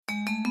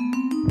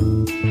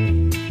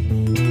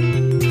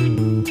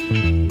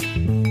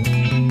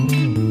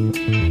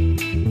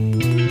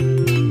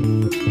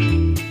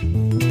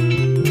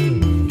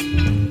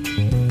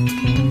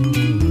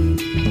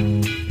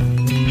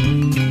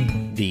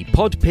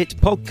Podpit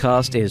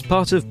podcast is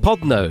part of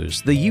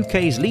Podnose, the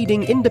UK's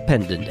leading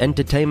independent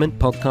entertainment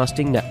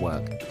podcasting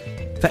network.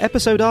 For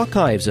episode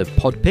archives of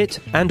Podpit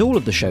and all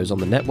of the shows on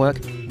the network,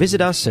 visit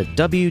us at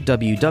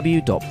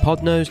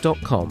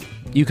www.podnose.com.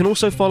 You can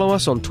also follow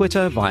us on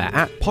Twitter via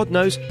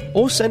 @Podnose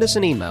or send us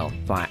an email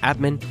via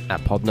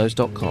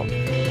admin@podnose.com.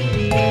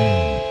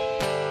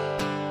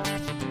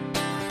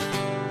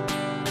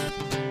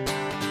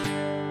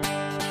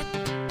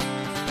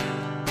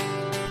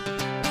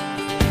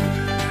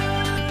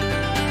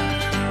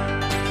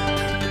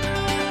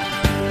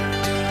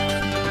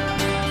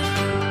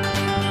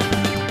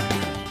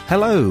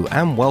 Hello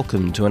and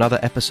welcome to another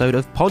episode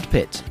of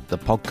Podpit, the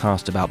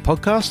podcast about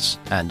podcasts,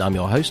 and I'm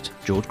your host,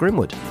 George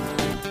Grimwood.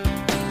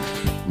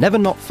 Never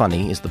Not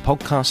Funny is the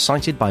podcast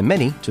cited by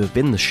many to have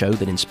been the show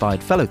that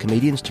inspired fellow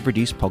comedians to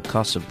produce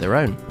podcasts of their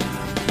own.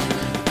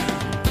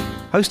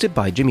 Hosted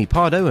by Jimmy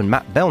Pardo and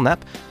Matt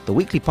Belknap, the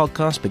weekly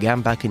podcast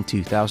began back in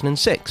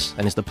 2006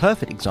 and is the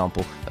perfect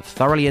example of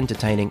thoroughly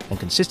entertaining and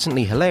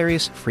consistently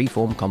hilarious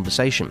free-form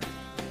conversation.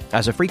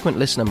 As a frequent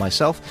listener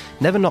myself,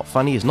 Never Not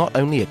Funny is not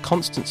only a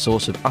constant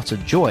source of utter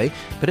joy,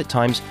 but at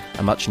times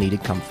a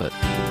much-needed comfort.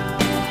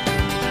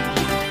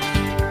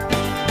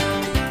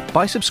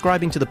 By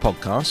subscribing to the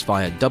podcast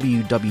via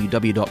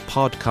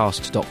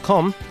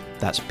www.podcast.com,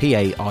 that's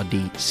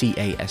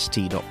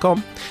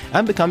PARDCAST.com,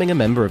 and becoming a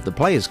member of the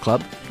Players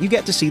Club, you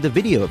get to see the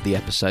video of the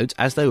episodes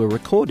as they were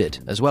recorded,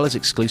 as well as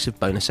exclusive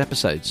bonus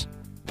episodes.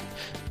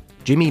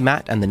 Jimmy,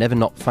 Matt, and the Never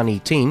Not Funny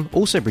team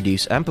also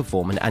produce and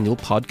perform an annual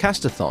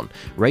podcastathon,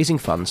 raising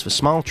funds for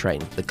Smile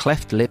Train, the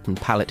cleft lip and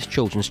palate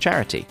children's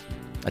charity.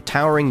 A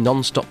towering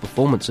non-stop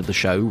performance of the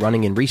show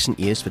running in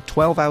recent years for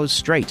 12 hours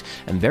straight,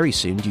 and very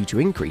soon due to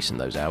increase in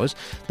those hours,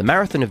 the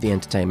marathon of the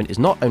entertainment is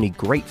not only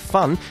great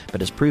fun,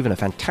 but has proven a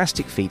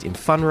fantastic feat in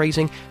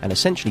fundraising and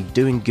essentially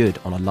doing good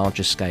on a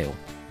larger scale.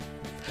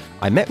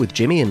 I met with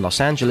Jimmy in Los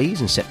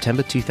Angeles in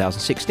September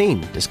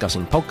 2016,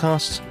 discussing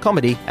podcasts,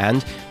 comedy,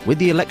 and, with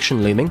the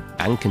election looming,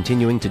 and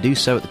continuing to do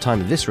so at the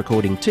time of this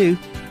recording too,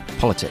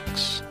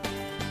 politics.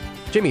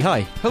 Jimmy,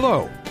 hi.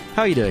 Hello.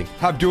 How are you doing?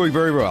 I'm doing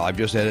very well. I've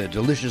just had a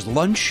delicious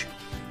lunch,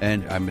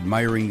 and I'm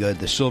admiring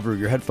the silver of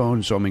your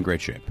headphones, so I'm in great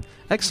shape.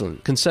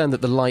 Excellent. Concerned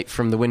that the light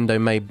from the window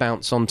may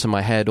bounce onto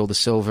my head or the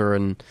silver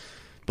and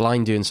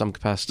blind you in some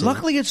capacity.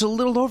 Luckily, it's a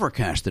little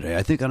overcast today.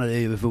 I think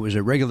if it was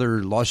a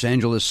regular Los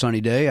Angeles sunny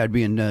day, I'd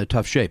be in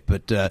tough shape.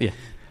 But yeah. I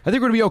think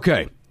we're going to be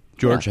okay,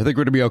 George. Yeah. I think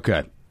we're going to be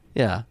okay.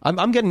 Yeah,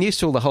 I'm getting used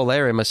to all the whole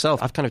area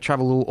myself. I've kind of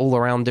traveled all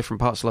around different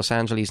parts of Los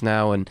Angeles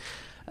now, and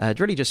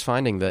really just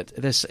finding that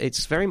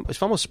it's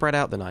far more spread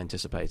out than I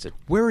anticipated.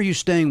 Where are you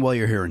staying while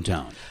you're here in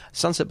town?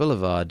 Sunset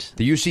Boulevard.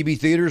 The UCB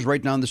Theater is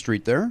right down the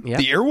street there. Yeah.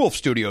 The Airwolf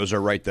Studios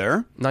are right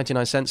there.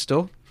 99-cent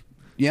store.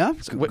 Yeah,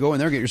 go in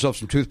there, get yourself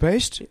some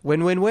toothpaste.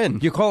 Win-win-win.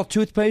 You call it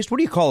toothpaste? What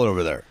do you call it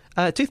over there?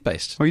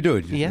 Toothpaste. Oh, you do?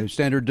 Yeah.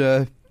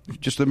 Standard,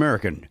 just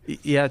American.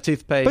 Yeah,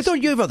 toothpaste. But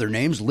don't you have other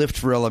names, Lift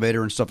for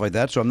elevator and stuff like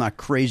that, so I'm not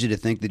crazy to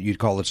think that you'd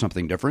call it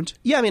something different?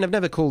 Yeah, I mean, I've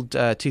never called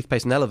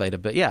toothpaste an elevator,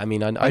 but yeah, I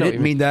mean, I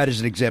didn't mean that as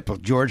an example.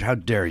 George, how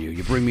dare you?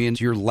 You bring me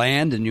into your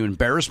land and you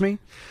embarrass me?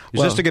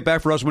 Is this to get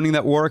back for us winning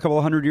that war a couple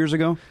of hundred years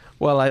ago?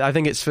 Well, I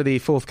think it's for the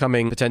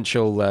forthcoming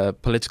potential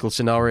political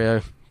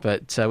scenario.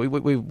 But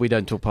we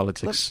don't talk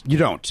politics. You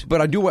don't.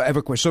 But I do have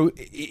a question. So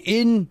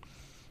in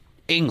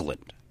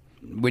England,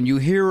 when you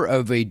hear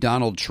of a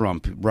Donald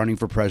Trump running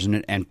for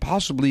president and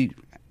possibly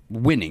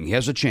winning, he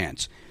has a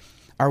chance,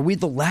 are we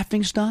the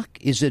laughingstock?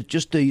 Is it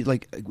just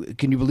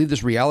can you believe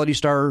this reality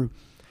star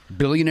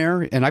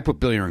billionaire? And I put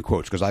billionaire in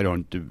quotes because I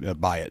don't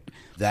buy it.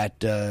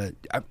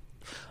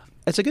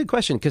 It's a good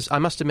question because I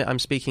must admit I'm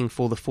speaking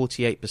for the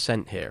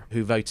 48% here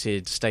who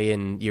voted stay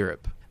in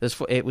Europe.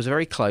 It was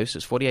very close. It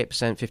was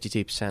 48%,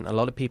 52%. A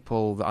lot of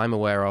people that I'm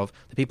aware of,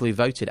 the people who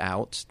voted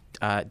out,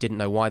 didn't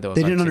know why they were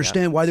voting out. They didn't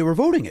understand why they were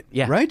voting it,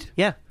 right?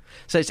 Yeah.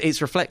 So it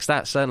reflects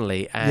that,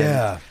 certainly.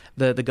 And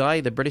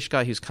the British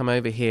guy who's come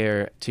over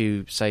here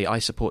to say, I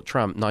support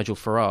Trump, Nigel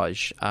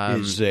Farage,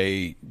 is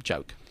a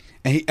joke.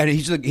 And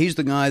he's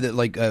the guy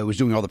that was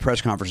doing all the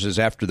press conferences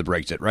after the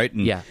Brexit, right?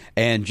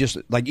 And just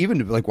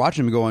even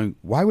watching him going,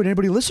 why would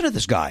anybody listen to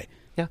this guy?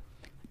 Yeah.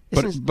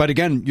 But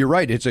again, you're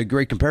right. It's a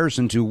great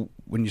comparison to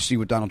when you see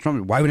what Donald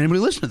Trump. Why would anybody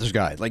listen to this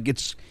guy?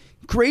 It's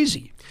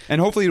crazy.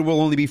 And hopefully it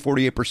will only be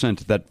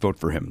 48% that vote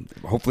for him.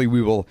 Hopefully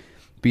we will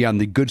be on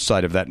the good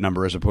side of that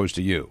number as opposed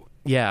to you.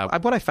 Yeah,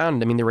 what I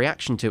found, the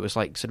reaction to it was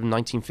like sort of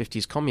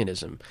 1950s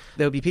communism.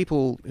 There would be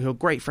people who are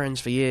great friends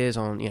for years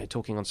on,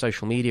 talking on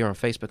social media, on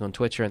Facebook, on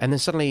Twitter, and then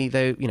suddenly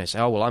they, say,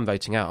 oh, well, I'm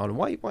voting out. And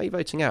why are you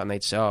voting out? And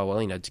they'd say, oh,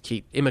 well, to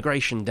keep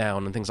immigration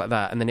down and things like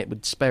that. And then it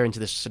would spare into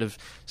this sort of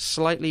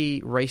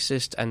slightly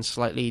racist and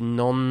slightly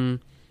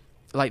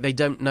they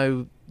don't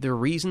know the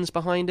reasons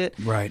behind it.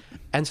 Right.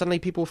 And suddenly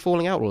people were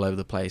falling out all over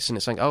the place. And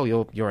it's like, oh,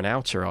 you're an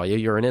outer, are you?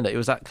 You're an inner. It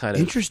was that kind of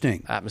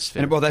interesting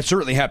atmosphere. And, well, that's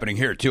certainly happening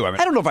here, too. I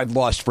don't know if I've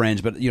lost friends,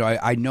 but,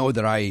 I know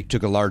that I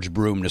took a large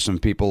broom to some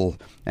people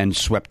and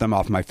swept them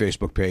off my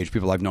Facebook page,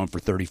 people I've known for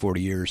 30, 40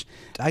 years.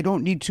 I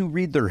don't need to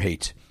read their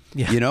hate.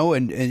 Yeah. You know,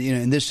 and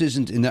this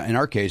isn't in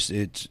our case.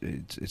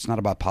 It's not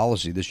about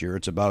policy this year.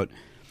 It's about,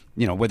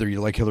 you know, whether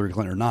you like Hillary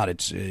Clinton or not.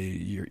 It's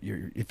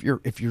if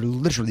you're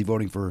literally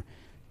voting for.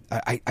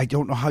 I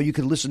don't know how you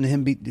could listen to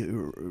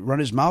him run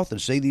his mouth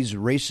and say these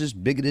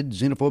racist, bigoted,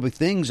 xenophobic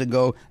things and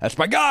go, "That's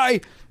my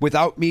guy,"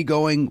 without me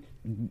going,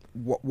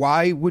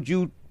 "Why would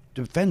you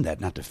defend that?"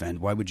 Not defend.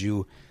 Why would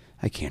you?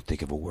 I can't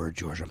think of a word,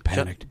 George. I'm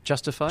panicked.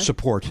 Justify?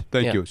 Support.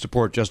 Thank you.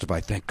 Support, justify.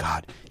 Thank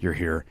God you're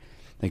here.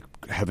 Thank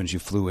heavens you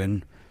flew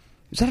in.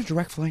 Is that a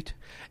direct flight?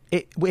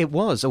 It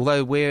was,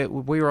 although we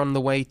were on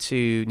the way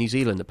to New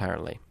Zealand,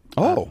 apparently.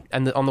 Oh.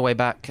 And on the way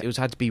back, it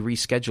had to be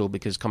rescheduled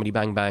because Comedy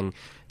Bang Bang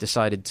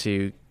decided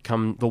to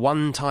come. The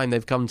one time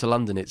they've come to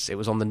London, it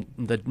was on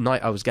the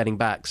night I was getting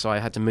back, so I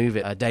had to move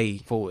it a day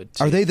forward.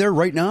 Are they there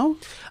right now?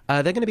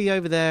 They're going to be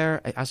over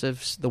there as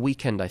of the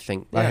weekend, I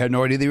think. I had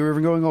no idea they were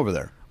even going over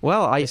there.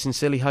 Well, I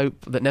sincerely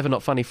hope that Never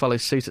Not Funny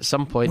follows suit at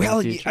some point in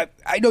the future.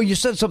 I know you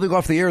said something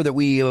off the air that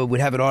we would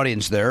have an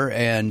audience there,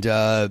 and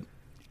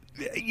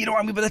you know,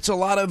 I mean, but that's a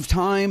lot of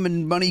time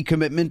and money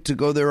commitment to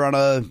go there on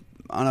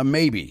a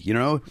maybe, you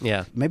know?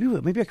 Yeah. Maybe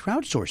a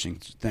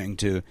crowdsourcing thing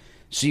to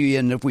see,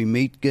 and if we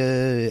make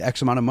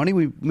X amount of money,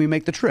 we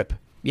make the trip.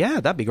 Yeah,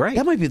 that'd be great.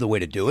 That might be the way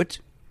to do it.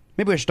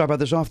 Maybe I should talk about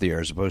this off the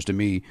air as opposed to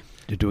me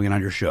doing it on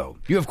your show.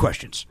 You have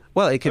questions.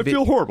 Well, it could I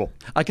feel horrible.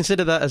 I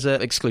consider that as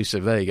an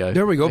exclusive. There you go.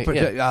 There we go.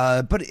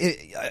 Yeah. But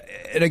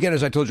and again,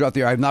 as I told you out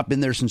there, I've not been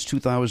there since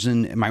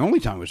 2000. My only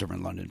time was ever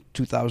in London,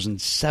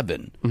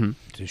 2007,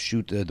 to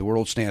shoot The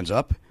World Stands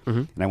Up.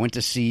 And I went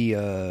to see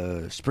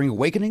Spring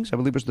Awakenings, I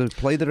believe was the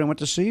play that I went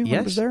to see when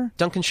I was there.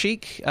 Duncan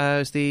Sheik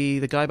is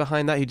the guy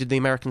behind that who did the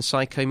American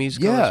Psycho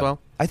musical as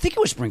well. I think it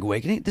was Spring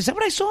Awakening. Is that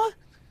what I saw?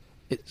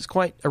 It's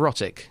quite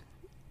erotic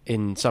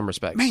in some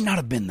respects. May not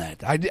have been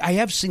that. I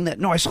have seen that.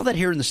 No, I saw that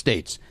here in the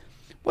States.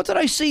 What did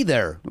I see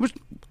there? We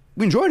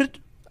enjoyed it.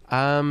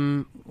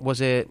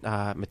 Was it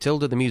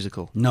Matilda the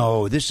musical?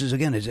 No, this is,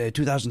 again, it's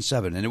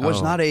 2007. And it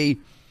was not a...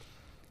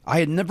 I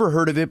had never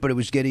heard of it, but it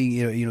was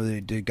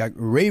getting, they got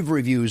rave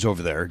reviews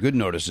over there, good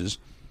notices.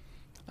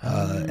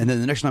 And then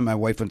the next night my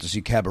wife went to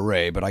see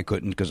Cabaret, but I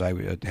couldn't because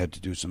I had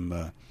to do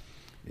some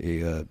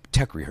a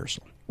tech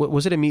rehearsal.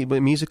 Was it a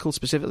musical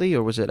specifically,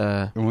 or was it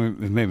a... It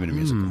may have been a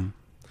musical.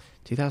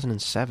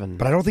 2007.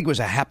 But I don't think it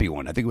was a happy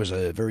one. I think it was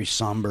a very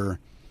somber...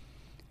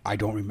 I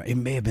don't remember. It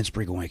may have been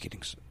Spring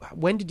Awakenings.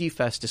 When did you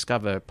first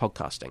discover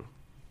podcasting?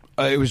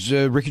 It was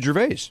Ricky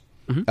Gervais.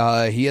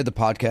 He had the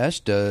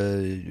podcast.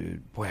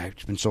 Boy,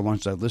 it's been so long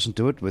since I've listened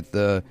to it with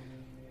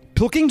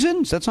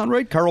Pilkington. Does that sound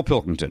right? Carl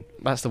Pilkington.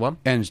 That's the one.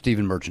 And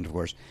Stephen Merchant, of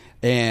course.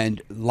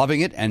 And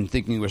loving it and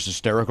thinking it was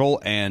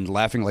hysterical and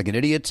laughing like an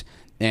idiot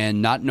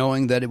and not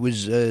knowing that it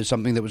was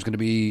something that was going to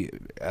be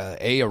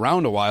A,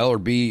 around a while, or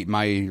B,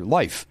 my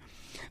life.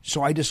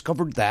 So I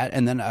discovered that,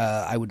 and then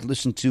I would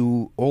listen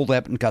to old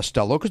Abbott and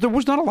Costello, because there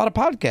was not a lot of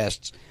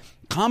podcasts,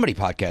 comedy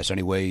podcasts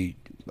anyway,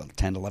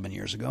 10, 11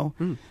 years ago.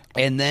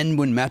 And then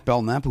when Matt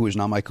Belknap, who is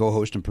now my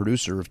co-host and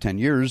producer of 10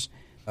 years,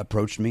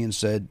 approached me and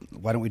said,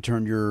 why don't we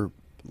turn your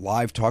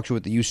live talk show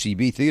at the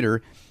UCB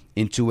Theater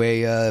into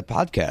a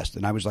podcast?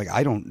 And I was like,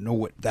 I don't know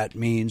what that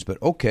means,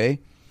 but okay.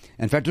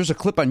 In fact, there's a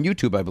clip on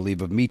YouTube, I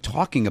believe, of me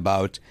talking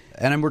about,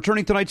 and I'm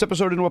returning tonight's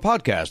episode into a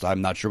podcast. I'm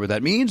not sure what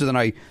that means. And then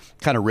I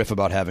kind of riff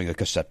about having a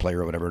cassette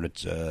player or whatever, and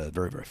it's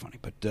very, very funny.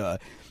 But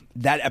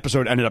that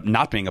episode ended up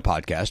not being a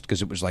podcast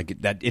because it was like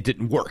that it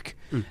didn't work.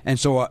 And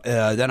so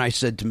then I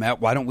said to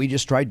Matt, why don't we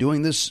just try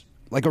doing this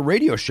like a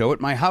radio show at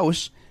my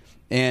house?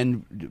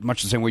 And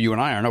much the same way you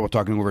and I are now, we're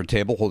talking over a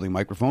table, holding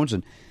microphones,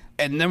 and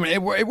then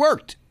it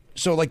worked.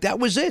 So like that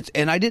was it.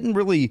 And I didn't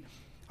really...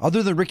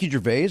 Other than Ricky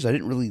Gervais, I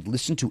didn't really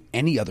listen to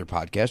any other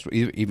podcast,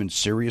 even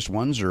serious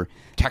ones or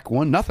tech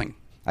one, nothing.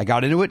 I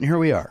got into it, and here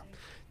we are.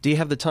 Do you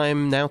have the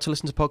time now to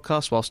listen to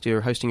podcasts whilst you're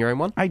hosting your own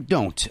one? I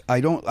don't. I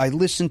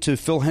listen to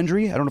Phil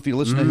Hendry. I don't know if you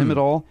listen to him at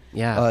all.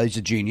 Yeah. He's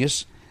a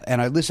genius.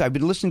 And I've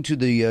been listening to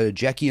the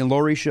Jackie and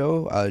Laurie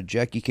show,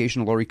 Jackie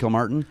Cation and Laurie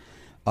Kilmartin,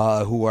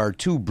 who are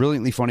two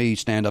brilliantly funny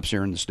stand-ups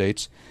here in the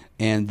States.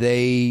 And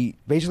they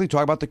basically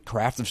talk about the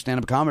craft of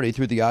stand-up comedy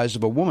through the eyes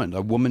of a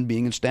woman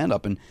being in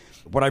stand-up. And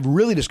what I've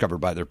really discovered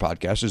by their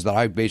podcast is that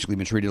I've basically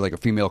been treated like a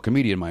female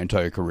comedian my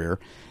entire career.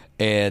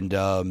 And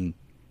I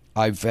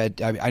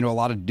know a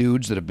lot of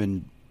dudes that have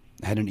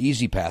had an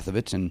easy path of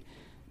it. And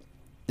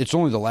it's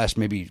only the last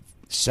maybe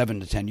 7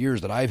 to 10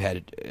 years that I've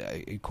had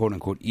a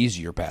quote-unquote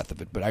easier path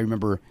of it. But I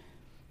remember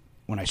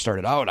when I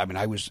started out, I mean,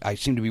 I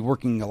seemed to be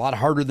working a lot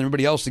harder than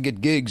everybody else to get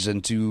gigs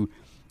and to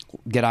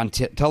get on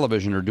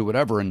television or do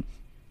whatever. And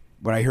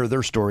when I hear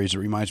their stories, it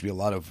reminds me a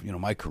lot of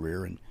my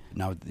career. And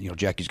now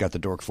Jackie's got the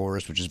Dork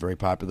Forest, which is very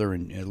popular,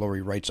 and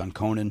Laurie writes on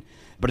Conan.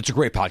 But it's a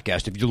great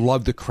podcast. If you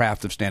love the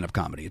craft of stand-up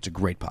comedy, it's a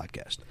great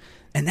podcast.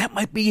 And that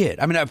might be it.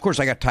 I mean, of course,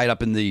 I got tied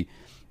up in the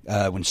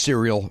when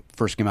Serial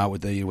first came out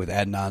with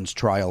Adnan's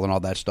trial and all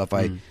that stuff.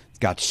 I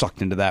got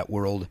sucked into that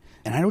world.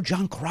 And I know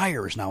John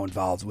Cryer is now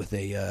involved with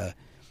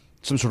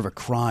some sort of a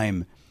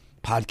crime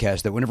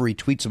podcast that whenever he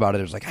tweets about it,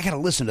 it was like, I got to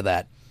listen to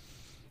that.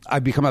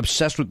 I've become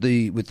obsessed with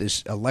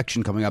this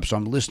election coming up, so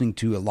I'm listening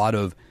to a lot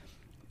of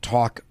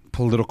talk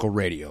political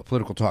radio,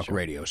 political talk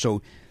radio.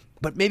 So,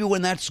 but maybe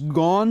when that's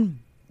gone,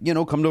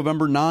 come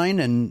November 9,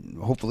 and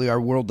hopefully our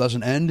world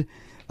doesn't end,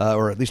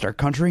 or at least our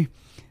country,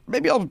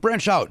 maybe I'll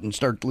branch out and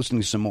start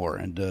listening to some more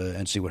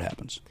and see what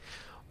happens.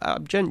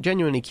 I'm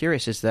genuinely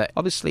curious is that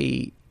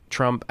obviously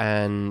Trump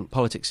and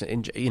politics,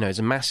 is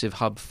a massive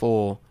hub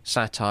for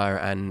satire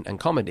and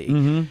comedy.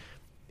 Mm-hmm.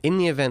 In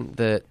the event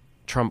that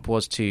Trump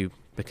was to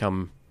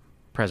become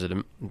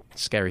president,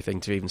 scary thing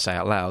to even say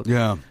out loud.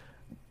 Yeah.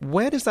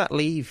 Where does that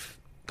leave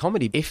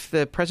comedy? If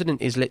the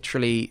president is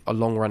literally a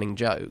long-running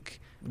joke,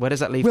 where does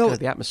that leave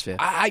the atmosphere?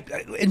 I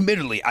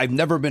admittedly, I've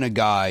never been a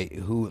guy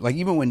who, like,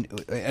 even when,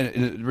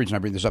 and the reason I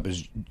bring this up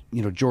is,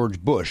 George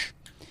Bush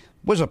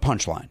was a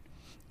punchline.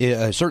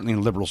 Certainly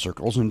in liberal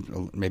circles,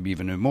 and maybe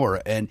even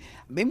more. And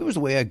maybe it was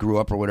the way I grew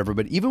up or whatever,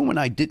 but even when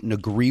I didn't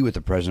agree with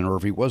the president, or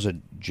if he was a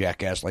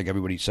jackass like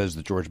everybody says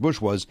that George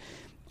Bush was,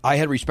 I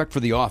had respect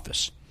for the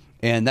office.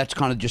 And that's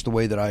kind of just the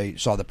way that I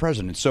saw the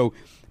president. So,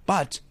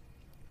 but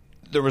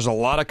there was a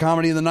lot of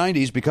comedy in the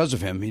 90s because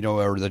of him,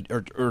 or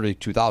the early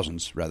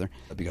 2000s, rather,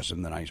 because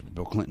of the 90s with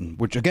Bill Clinton,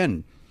 which,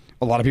 again,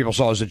 a lot of people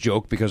saw as a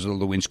joke because of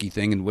the Lewinsky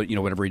thing and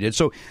whatever he did.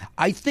 So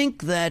I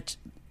think that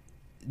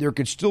there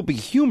could still be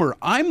humor.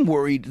 I'm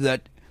worried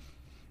that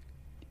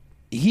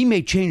he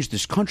may change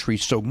this country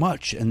so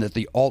much, and that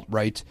the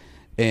alt-right,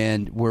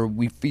 and where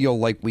we feel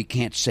like we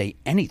can't say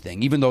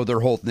anything, even though their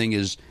whole thing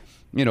is,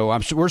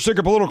 we're sick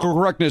of political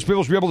correctness.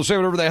 People should be able to say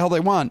whatever the hell they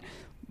want.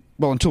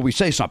 Well, until we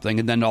say something,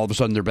 and then all of a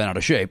sudden they're bent out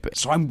of shape.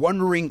 So I'm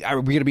wondering, are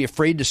we going to be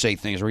afraid to say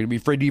things? Are we going to be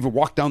afraid to even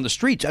walk down the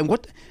streets? And is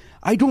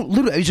it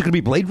going to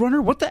be Blade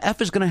Runner? What the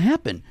F is going to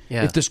happen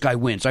if this guy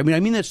wins? I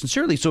mean that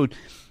sincerely. So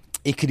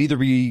it could either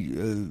be,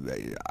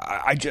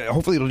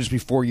 hopefully it'll just be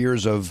 4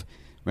 years of,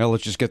 well,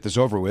 let's just get this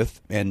over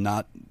with, and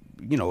not,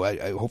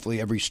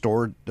 hopefully every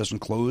store doesn't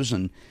close,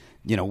 and,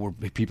 where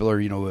people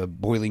are,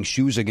 boiling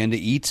shoes again to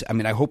eat. I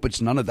mean, I hope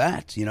it's none of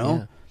that,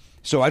 Yeah.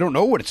 So I don't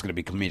know what it's going to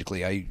be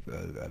comedically.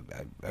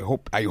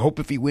 I hope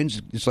if he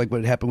wins, it's like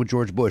what happened with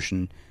George Bush,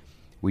 and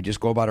we just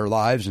go about our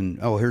lives,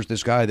 and, here's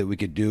this guy that we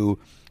could do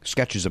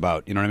sketches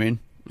about, you know what I mean?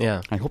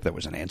 Yeah. I hope that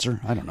was an answer.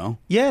 I don't know.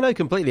 Yeah, no,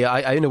 completely.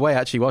 I in a way,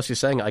 actually, whilst you're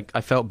saying it,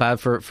 I felt bad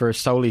for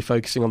solely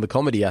focusing on the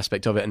comedy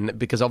aspect of it, and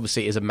because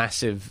obviously it is a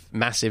massive,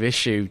 massive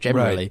issue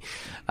generally.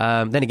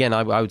 Right. Then again,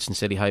 I would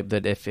sincerely hope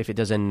that if it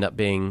does end up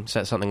being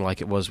something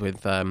like it was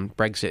with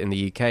Brexit in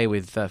the UK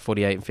with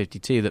 48 and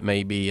 52, that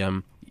maybe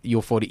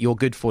your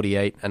good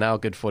 48 and our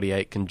good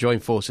 48 can join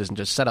forces and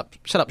just set up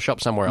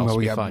shop somewhere else.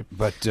 Well, fine.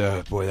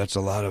 But boy, that's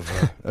a lot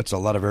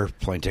of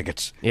airplane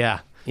tickets. Yeah,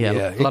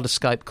 a lot of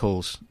Skype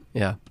calls.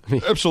 Yeah,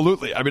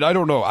 absolutely. I mean, I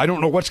don't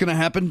know what's going to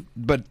happen,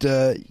 but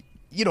with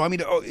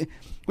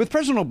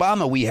President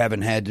Obama, we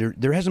haven't had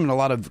there hasn't been a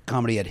lot of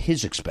comedy at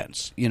his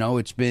expense.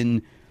 It's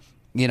been,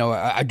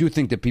 I do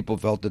think that people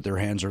felt that their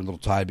hands are a little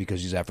tied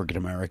because he's African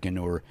American,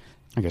 or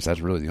I guess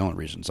that's really the only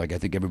reason. It's like I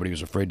think everybody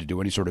was afraid to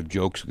do any sort of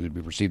jokes that would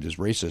be perceived as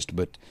racist,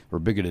 or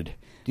bigoted.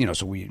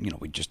 So we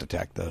just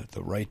attacked the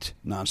right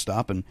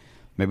nonstop, and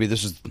maybe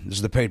this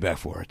is the payback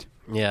for it.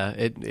 Yeah,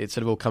 it's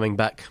sort of all coming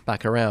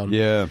back around.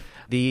 Yeah.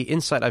 The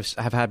insight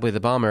I've had with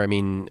Obama, I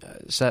mean,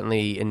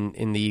 certainly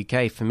in the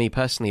UK, for me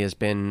personally, has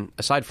been,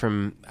 aside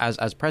from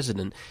as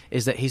president,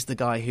 is that he's the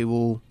guy who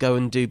will go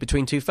and do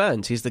Between Two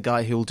Ferns. He's the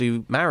guy who will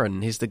do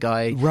Maron. He's the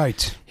guy...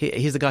 Right.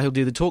 He's the guy who'll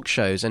do the talk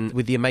shows, and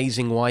with the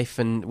amazing wife,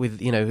 and with,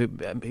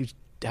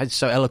 who's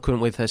so eloquent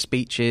with her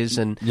speeches.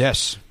 And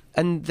yes.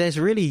 And there's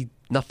really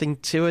nothing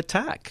to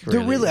attack. There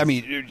really, I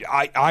mean,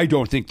 I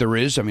don't think there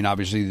is. I mean,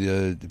 obviously,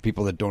 the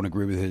people that don't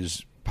agree with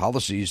his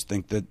policies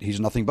think that he's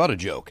nothing but a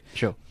joke.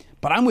 Sure.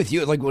 But I'm with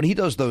you. Like when he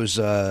does those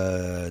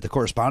the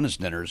correspondence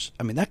dinners,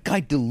 I mean, that guy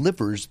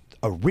delivers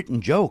a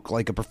written joke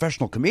like a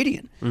professional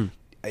comedian. Mm.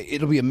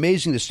 It'll be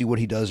amazing to see what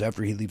he does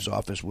after he leaves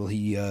office. Will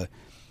he, I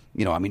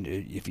mean,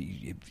 if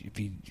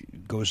he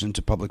goes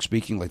into public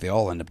speaking like they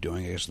all end up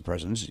doing, I guess the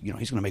president's, he's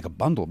going to make a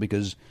bundle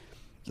because.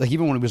 Like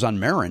even when he was on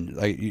Maron,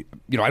 I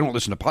don't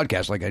listen to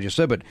podcasts like I just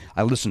said, but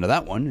I listen to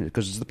that one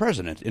because it's the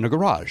president in a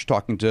garage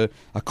talking to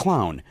a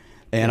clown,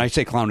 and I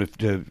say clown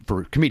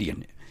for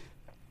comedian.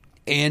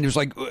 And it was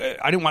like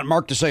I didn't want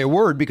Mark to say a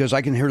word because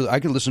I can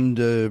listen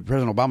to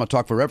President Obama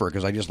talk forever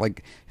because I just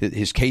like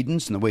his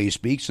cadence and the way he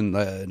speaks, and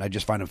I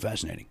just find him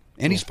fascinating,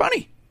 and he's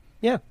funny.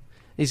 Yeah.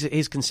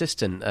 He's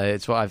consistent.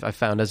 It's what I've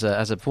found as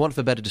a for want of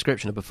a better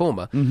description, a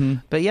performer. Mm-hmm.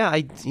 But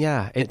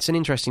it's an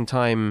interesting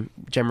time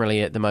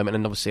generally at the moment,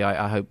 and obviously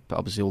I hope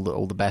all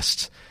the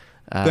best.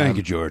 Thank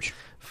you, George.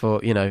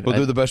 We'll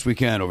do the best we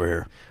can over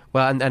here.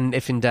 Well, and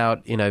if in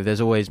doubt,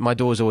 there's always my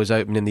door's always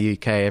open in the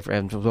UK.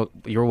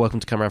 You're welcome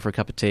to come around for a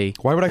cup of tea.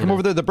 Why would I come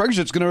over there? The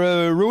Brexit's going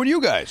to ruin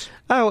you guys.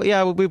 Oh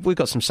yeah, we've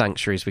got some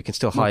sanctuaries we can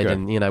still hide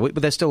in. But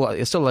there's still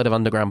a load of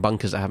underground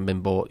bunkers that haven't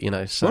been bought.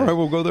 So all right,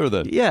 we'll go there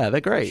then. Yeah,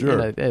 they're great.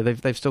 Sure.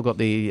 They've still got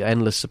the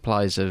endless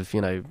supplies of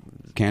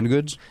canned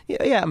goods.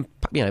 Yeah,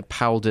 and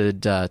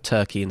powdered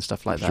turkey and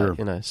stuff like that.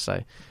 Sure.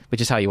 So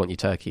which is how you want your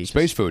turkey.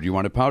 Space food. You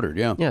want it powdered.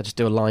 Yeah. Yeah, just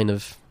do a line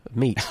of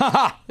meat.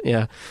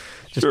 Yeah.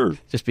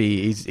 Just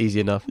be easy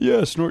enough.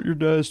 Yeah, snort your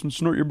dust and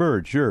snort your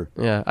bird, sure.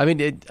 Yeah, I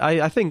mean,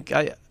 I think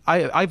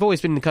I've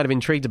always been kind of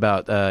intrigued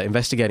about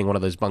investigating one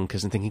of those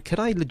bunkers and thinking, could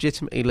I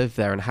legitimately live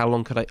there, and how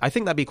long could I? I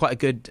think that'd be quite a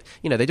good.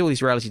 They do all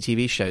these reality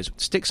TV shows.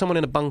 Stick someone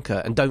in a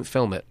bunker and don't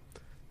film it.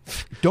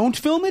 Don't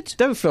film it?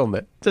 Don't film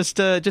it. Just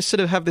sort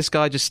of have this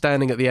guy just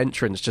standing at the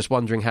entrance, just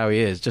wondering how he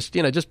is. Just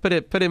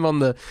put him on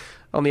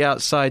the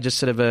outside, just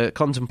sort of a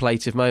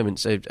contemplative moment.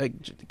 So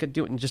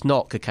just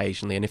knock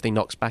occasionally, and if he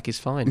knocks back, he's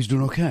fine. He's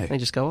doing okay. They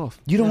just go off.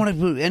 You don't want to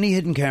put any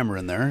hidden camera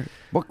in there.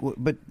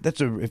 But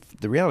if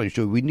the reality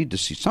show, we need to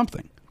see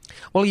something.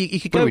 Well, you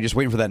could go. Are we just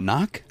waiting for that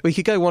knock? We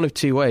could go one of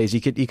two ways.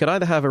 You could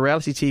either have a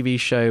reality TV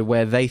show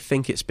where they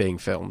think it's being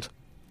filmed,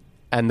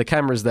 and the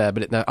camera's there,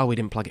 but we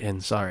didn't plug it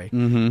in, sorry.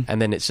 Mm-hmm.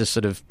 And then it just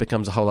sort of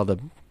becomes a whole other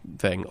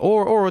thing.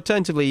 Or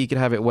alternatively, you could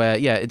have it where,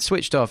 it's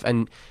switched off,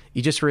 and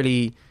you just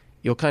really,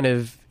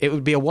 it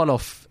would be a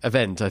one-off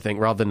event, I think,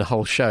 rather than a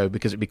whole show,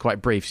 because it'd be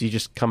quite brief. So you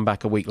just come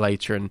back a week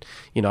later, and,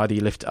 either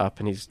you lift it up,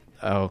 and he's,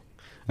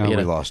 we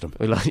lost him.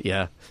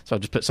 Yeah, so I'll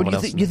just put someone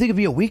else in. You think it'd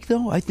be a week,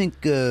 though? I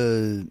think,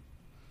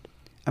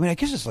 I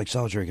guess it's like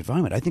solitary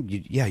confinement. I think,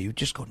 you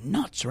just go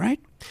nuts, right?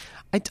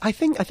 I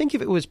think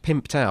if it was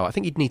pimped out, I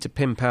think you'd need to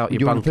pimp out your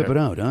bunker. You want to pimp it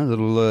out, huh? A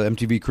little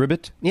MTV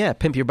Cribbit? Yeah,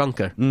 pimp your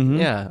bunker. Mm-hmm.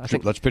 Yeah,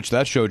 let's pitch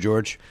that show,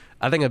 George.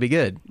 I think that'd be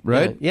good.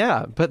 Right?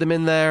 Yeah, put them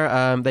in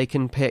there. They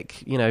can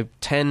pick,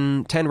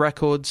 10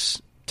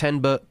 records, 10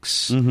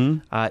 books,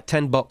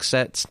 10 box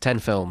sets, 10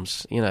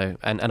 films,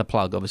 and a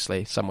plug,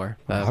 obviously, somewhere.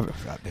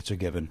 That's a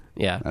given.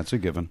 Yeah. That's a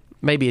given.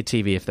 Maybe a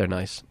TV if they're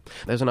nice.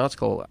 There's an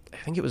article, I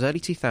think it was early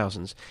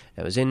 2000s.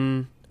 It was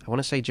in, I want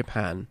to say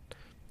Japan,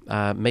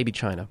 maybe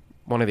China.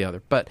 One or the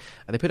other. But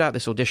they put out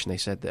this audition, they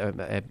said,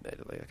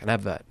 like an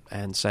advert,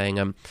 and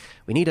saying,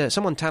 we need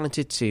someone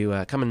talented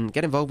to come and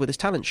get involved with this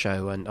talent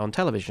show and on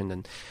television.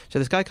 And so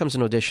this guy comes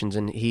and auditions,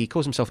 and he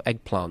calls himself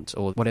Eggplant,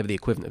 or whatever the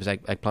equivalent of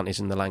eggplant is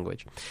in the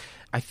language.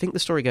 I think the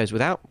story goes,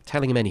 without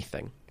telling him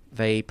anything,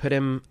 they put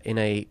him in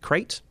a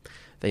crate,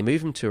 they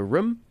move him to a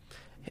room,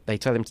 they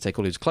tell him to take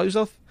all his clothes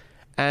off,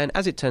 and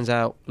as it turns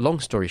out, long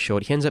story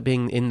short, he ends up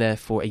being in there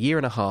for a year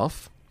and a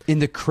half. In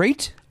the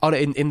crate? Oh, no,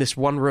 in this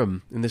one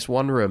room. In this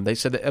one room. They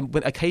said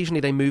that occasionally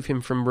they move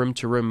him from room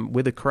to room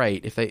with a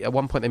crate. At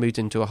one point they moved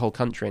into a whole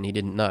country and he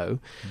didn't know.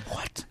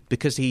 What?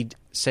 Because he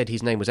said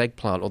his name was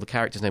Eggplant, or the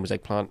character's name was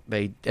Eggplant.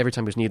 Every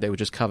time he was new, they would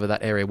just cover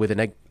that area with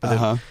an egg,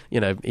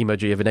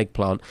 emoji of an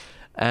eggplant.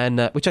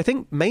 And which I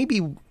think maybe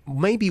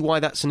why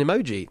that's an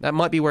emoji. That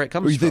might be where it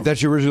comes from. You think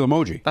that's your original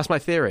emoji? That's my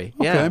theory.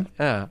 Okay.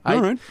 Yeah. All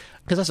right.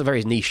 Because that's a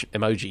very niche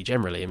emoji,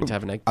 generally, to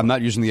have an eggplant. I'm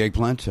not using the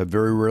eggplant. I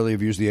very rarely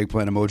have used the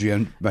eggplant emoji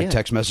in my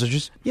text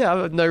messages. Yeah, I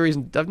have no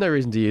reason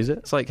to use it.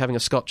 It's like having a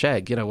Scotch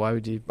egg. Why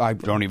would you? I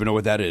don't even know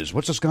what that is.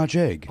 What's a Scotch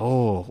egg?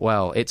 Oh,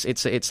 well,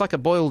 it's like a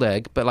boiled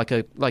egg, but like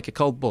a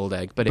cold boiled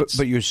egg.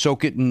 But you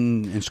soak it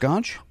in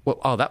Scotch? Well,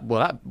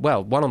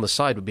 one on the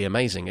side would be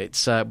amazing.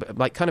 It's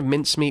like kind of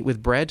mincemeat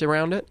with bread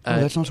around it.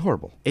 That sounds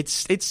horrible.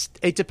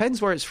 It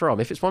depends where it's from.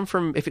 If it's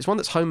one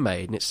that's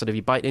homemade and it's sort of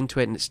you bite into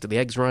it and the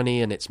egg's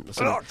runny and it's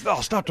sort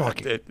of, stop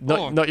talking.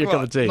 Not your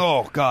cup of tea.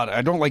 Oh God,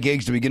 I don't like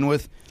eggs to begin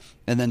with,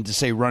 and then to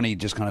say runny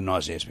just kind of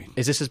nauseates me.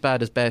 Is this as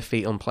bad as bare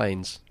feet on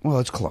planes? Well,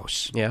 it's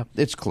close. Yeah,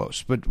 it's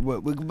close. But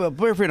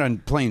bare feet on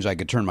planes, I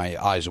could turn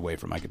my eyes away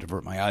from. I could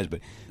divert my eyes.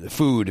 But the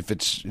food, if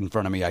it's in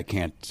front of me, I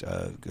can't.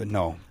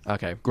 No.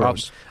 Okay,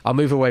 gross. I'll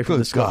move away from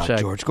Good the Scotch egg.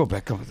 George, go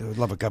back.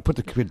 Love it, God. Put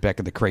the kid back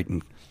in the crate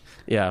and.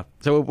 Yeah,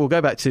 so we'll go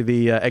back to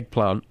the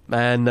eggplant,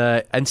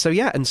 and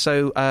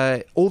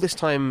so all this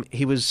time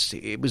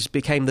it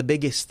became the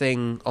biggest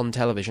thing on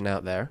television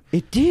out there.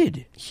 It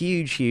did,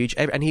 huge,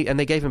 and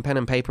they gave him pen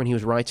and paper, and he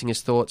was writing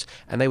his thoughts,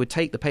 and they would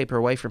take the paper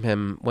away from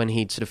him when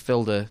he'd sort of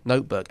filled a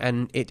notebook,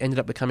 and it ended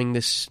up becoming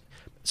this.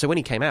 So when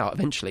he came out,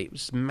 eventually it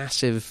was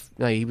massive.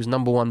 He was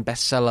 #1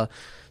 bestseller.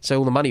 So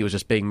all the money was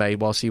just being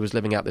made whilst he was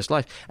living out this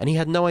life, and he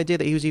had no idea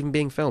that he was even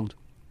being filmed.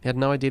 He had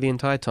no idea the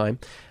entire time,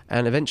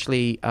 and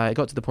eventually it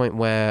got to the point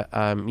where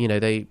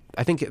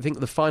I think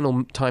the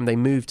final time they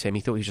moved him,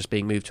 he thought he was just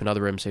being moved to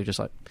another room, so he just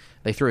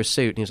they threw a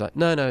suit, and he was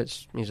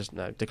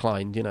like,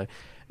 declined,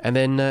 and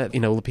then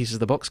all the pieces of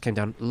the box came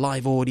down,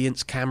 live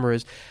audience,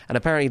 cameras, and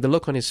apparently the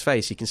look on his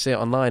face, you can see it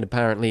online,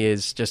 apparently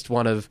is just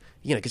one of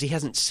because he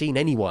hasn't seen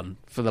anyone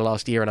for the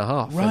last year and a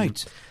half,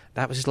 right.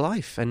 That was his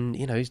life, and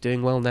he's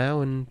doing well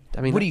now, and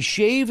I mean, would he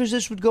shave as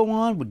this would go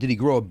on? Did he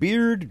grow a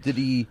beard? Did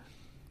he?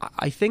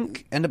 I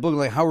think end up looking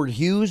like Howard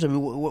Hughes. I mean,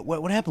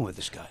 what happened with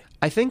this guy?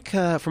 I think,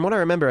 from what I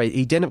remember,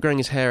 he ended up growing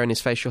his hair and his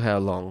facial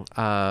hair long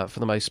for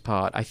the most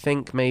part. I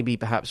think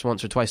perhaps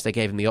once or twice they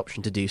gave him the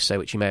option to do so,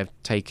 which he may have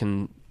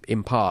taken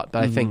in part.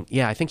 But I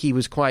think he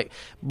was quite.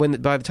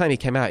 By the time he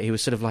came out, he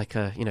was sort of like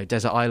a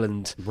desert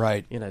island,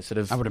 right? Sort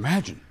of. I would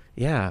imagine.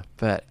 Yeah,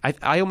 but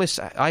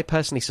I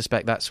personally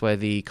suspect that's where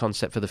the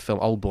concept for the film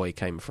Old Boy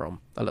came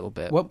from a little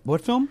bit.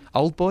 What film?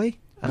 Old Boy.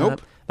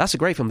 Nope. That's a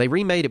great film. They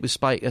remade it with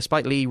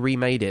Spike Lee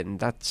remade it, and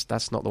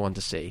that's not the one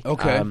to see.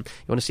 Okay. You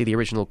want to see the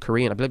original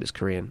Korean? I believe it's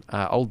Korean.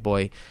 Old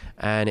Boy,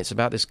 and it's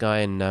about this guy,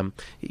 and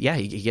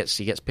he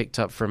gets picked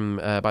up from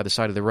by the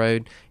side of the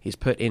road. He's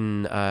put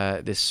in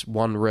this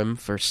one room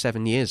for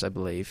 7 years, I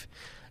believe,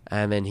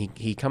 and then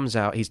he comes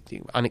out. He's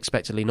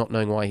unexpectedly, not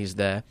knowing why he's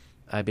there.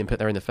 Been put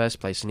there in the first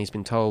place, and he's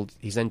then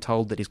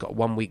told that he's got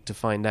 1 week to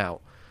find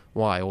out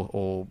why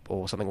or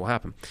something will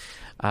happen.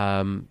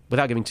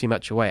 Without giving too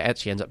much away, it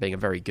actually ends up being a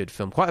very good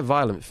film, quite a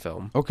violent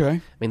film. Okay.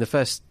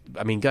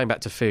 Going back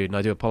to food, and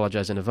I do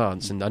apologise in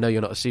advance, and I know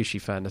you're not a sushi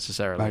fan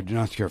necessarily. I do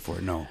not care for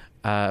it, no.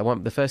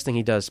 The first thing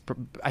he does,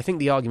 I think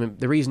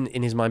the reason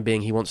in his mind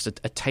being he wants to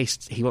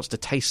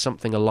taste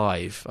something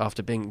alive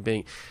after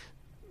being.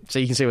 So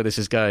you can see where this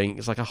is going.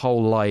 It's like a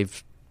whole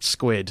live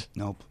squid.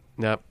 Nope.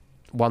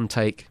 One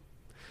take.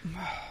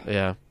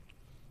 Yeah.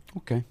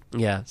 Okay.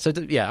 Yeah. So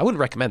I wouldn't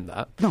recommend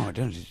that. No, I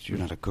don't. You're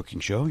not a cooking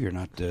show. You're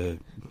not. I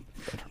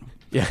don't know.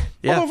 Yeah.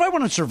 Although if I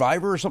went on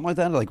Survivor or something like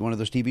that, like one of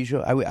those TV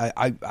shows, I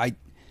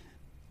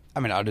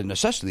mean, out of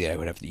necessity, I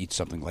would have to eat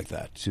something like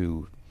that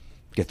to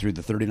get through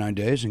the 39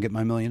 days and get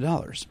my $1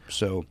 million.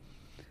 So,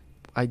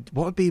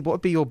 what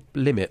would be your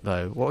limit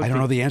though? I don't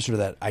know the answer to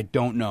that. I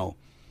don't know.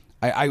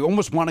 I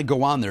almost want to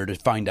go on there to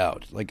find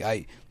out. Like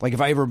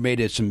if I ever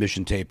made a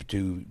submission tape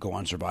to go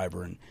on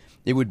Survivor, and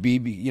it would be,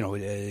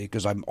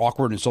 because I'm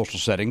awkward in social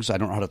settings. I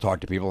don't know how to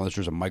talk to people unless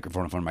there's a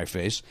microphone in front of my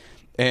face,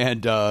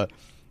 and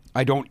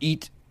I don't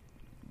eat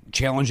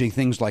challenging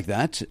things like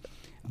that.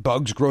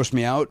 Bugs gross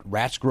me out.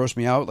 Rats gross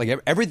me out. Like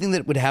everything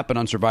that would happen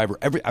on Survivor,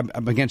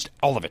 I'm against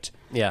all of it.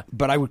 Yeah.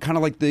 But I would kind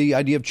of like the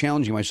idea of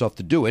challenging myself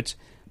to do it.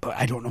 But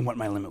I don't know what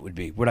my limit would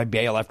be. Would I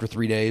bail after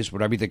 3 days?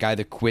 Would I be the guy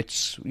that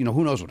quits?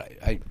 Who knows what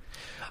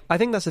I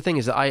think that's the thing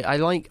is that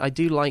I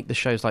do like the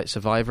shows like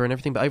Survivor and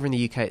everything, but over in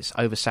the UK it's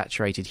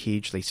oversaturated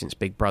hugely since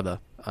Big Brother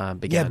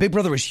began. Yeah, Big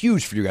Brother was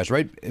huge for you guys,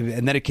 right?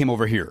 And then it came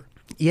over here.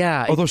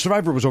 Yeah. Although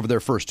Survivor was over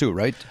there first too,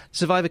 right?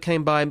 Survivor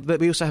came by,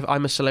 but we also have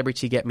I'm a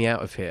Celebrity, Get Me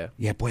Out of Here.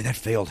 Yeah, boy, that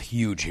failed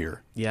huge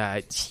here. Yeah,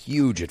 it's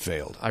huge. It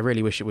failed. I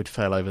really wish it would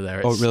fail over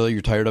there. Oh, really?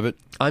 You're tired of it?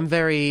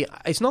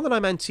 It's not that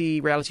I'm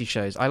anti-reality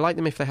shows. I like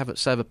them if they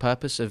serve a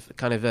purpose of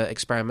kind of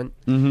experiment.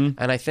 Mm-hmm.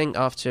 And I think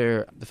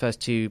after the first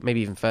two,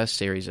 maybe even first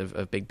series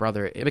of Big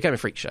Brother, it became a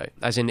freak show.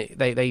 As in,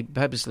 they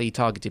purposely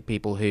targeted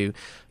people who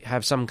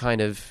have some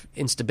kind of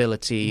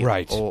instability,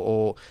 right,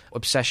 or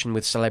obsession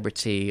with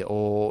celebrity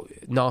or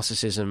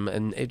narcissism,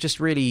 and it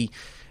just really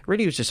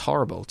was just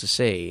horrible to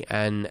see.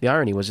 And the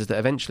irony was that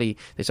eventually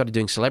they started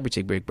doing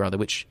Celebrity Big Brother,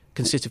 which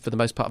consisted for the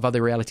most part of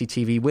other reality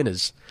TV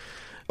winners.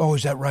 Oh,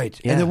 is that right?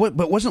 Yeah.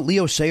 But wasn't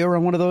Leo Sayer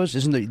on one of those?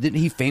 Didn't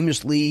he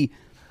famously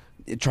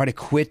try to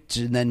quit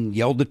and then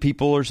yelled at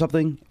people or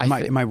something? Am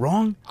I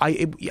wrong?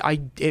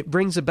 It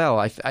rings a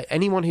bell.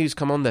 Anyone who's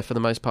come on there for the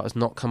most part has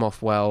not come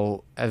off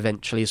well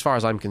eventually, as far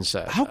as I'm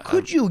concerned. How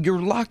could you? You're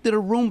locked in a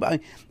room. I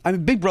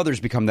mean, Big Brother's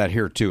become that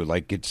here too.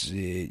 Like it's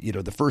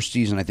the first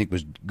season I think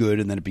was good,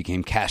 and then it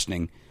became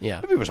casting.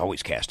 Yeah, maybe it was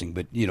always casting,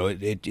 but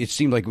it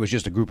seemed like it was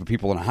just a group of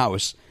people in a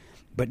house.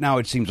 But now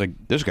it seems like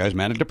this guy's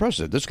manic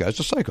depressive. This guy's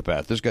a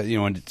psychopath. This guy,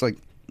 and it's like,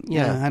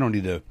 I don't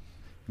need to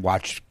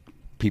watch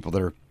people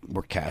that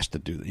were cast to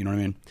do that. You know what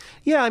I mean?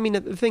 Yeah, I mean,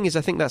 the thing is,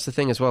 I think that's the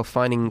thing as well,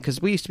 because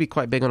we used to be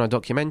quite big on our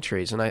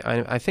documentaries, and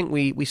I think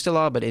we still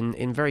are, but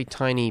in very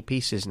tiny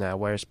pieces now,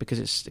 whereas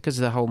because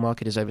the whole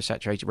market is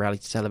oversaturated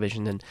reality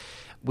television, and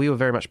we were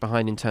very much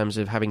behind in terms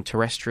of having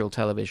terrestrial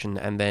television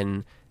and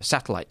then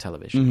satellite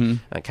television,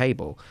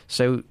 cable.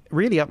 So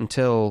really up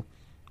until,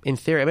 in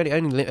theory,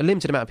 only a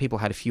limited amount of people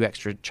had a few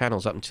extra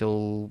channels up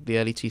until the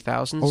early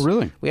 2000s. Oh,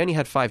 really? We only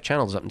had 5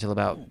 channels up until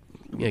about,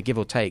 give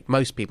or take.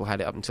 Most people had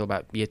it up until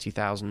about year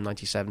 2000,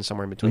 97,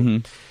 somewhere in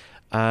between.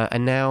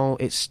 And now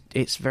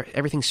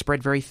everything's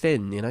spread very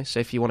thin,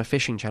 So if you want a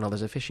fishing channel,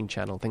 there's a fishing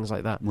channel, things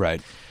like that.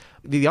 Right.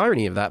 The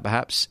irony of that,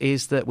 perhaps,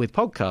 is that with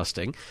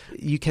podcasting,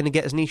 you can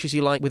get as niche as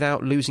you like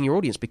without losing your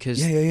audience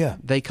because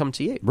they come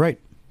to you. Right.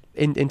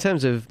 In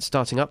terms of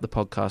starting up the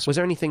podcast, was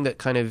there anything that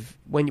kind of,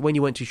 when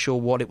you weren't too sure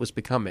what it was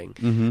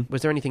becoming,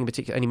 was there anything in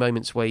particular, any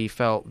moments where you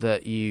felt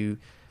that you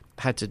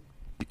had to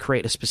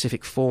create a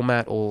specific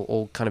format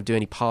or kind of do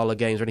any parlor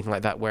games or anything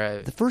like that?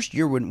 Where the first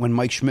year when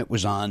Mike Schmidt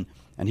was on,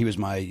 and he was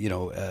my,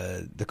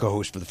 the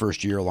co-host for the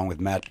first year along with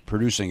Matt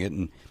producing it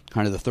and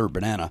kind of the third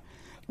banana,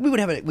 we would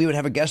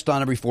have a guest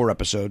on every 4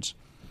 episodes.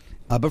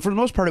 But for the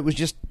most part, it was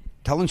just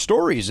telling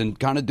stories and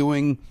kind of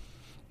doing,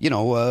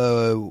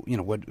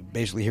 what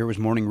basically here was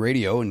morning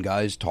radio and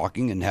guys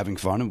talking and having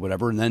fun and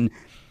whatever. And then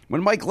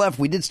when Mike left,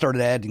 we did start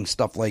adding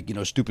stuff like,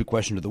 stupid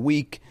question of the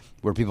week,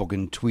 where people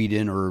can tweet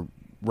in or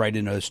write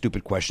in a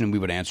stupid question and we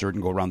would answer it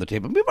and go around the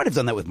table. We might have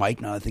done that with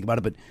Mike now that I think about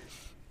it, but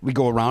we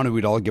go around and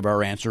we'd all give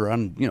our answer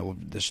on,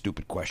 this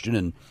stupid question.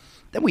 And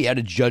then we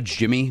added Judge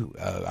Jimmy.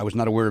 I was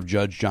not aware of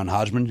Judge John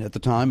Hodgman at the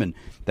time, and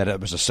that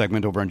was a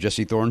segment over on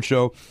Jesse Thorne's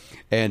show.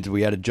 And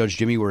we added Judge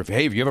Jimmy where, if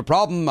you have a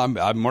problem,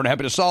 I'm more than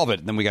happy to solve it.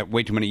 And then we got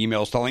way too many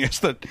emails telling us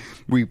that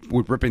we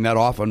were ripping that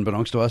off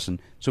unbeknownst to us,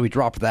 and so we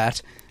dropped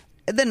that.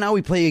 And then now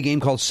we play a game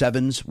called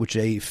Sevens, which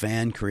a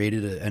fan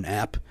created an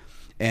app.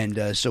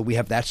 And so we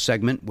have that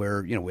segment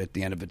where, at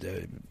the end of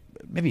it,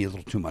 maybe a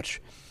little too much.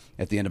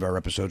 At the end of our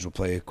episodes, we'll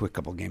play a quick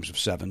couple games of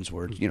sevens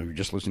where, you're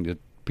just listening to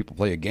people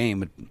play a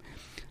game.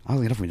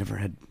 Oddly enough, we never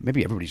had,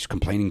 maybe everybody's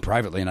complaining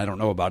privately and I don't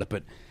know about it,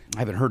 but I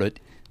haven't heard it.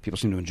 People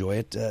seem to enjoy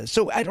it.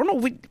 So I don't know.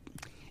 We're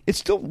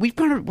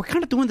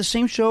kind of doing the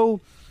same show.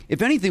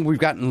 If anything, we've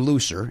gotten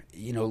looser,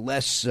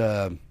 less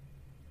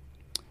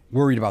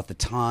worried about the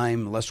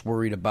time, less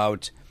worried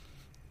about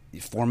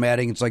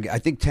formatting. It's like, I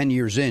think 10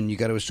 years in, you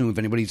got to assume if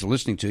anybody's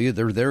listening to you,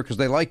 they're there because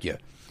they like you.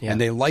 Yeah. And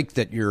they like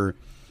that you're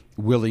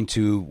willing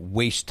to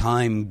waste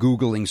time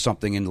Googling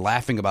something and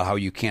laughing about how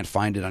you can't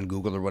find it on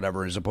Google or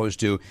whatever, as opposed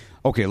to,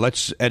 okay,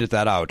 let's edit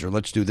that out, or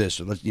let's do this,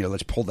 or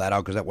let's pull that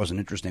out because that wasn't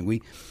interesting.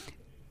 We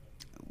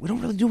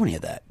don't really do any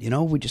of that.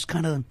 We just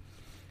kind of,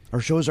 our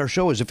show is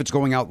as if it's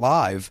going out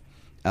live,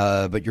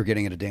 but you're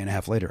getting it a day and a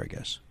half later, I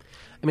guess.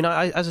 I mean,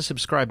 I as a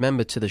subscribed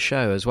member to the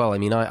show as well,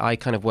 I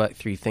kind of work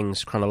through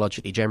things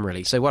chronologically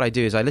generally. So what I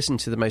do is I listen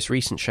to the most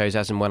recent shows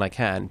as and when I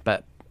can,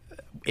 but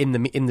in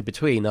the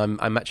between,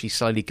 I'm actually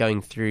slowly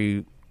going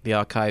through the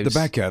archives, the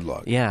back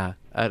catalog. Yeah,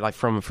 like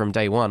from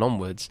day one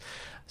onwards.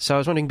 So I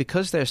was wondering,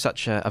 because there's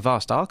such a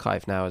vast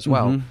archive now as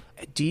well,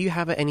 do you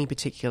have any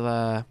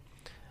particular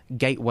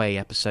gateway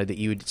episode that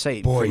you would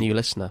say for a new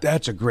listener?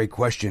 That's a great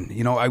question.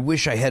 I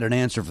wish I had an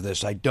answer for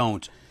this. I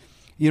don't.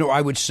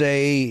 I would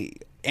say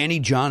any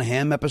John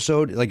Hamm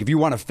episode. Like, if you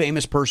want a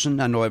famous person,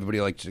 I know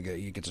everybody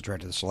gets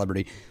attracted to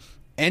celebrity.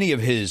 Any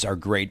of his are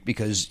great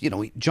because,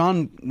 when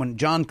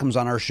John comes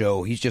on our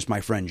show, he's just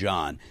my friend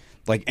John.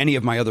 Like any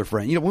of my other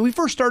friends. When we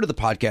first started the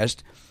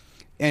podcast,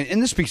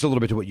 and this speaks a little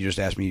bit to what you just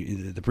asked me,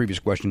 the previous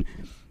question,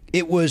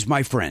 it was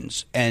my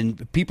friends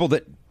and people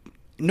that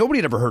nobody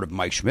had ever heard of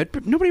Mike Schmidt,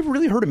 but nobody ever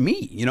really heard of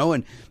me,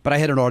 but I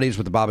had an audience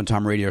with the Bob and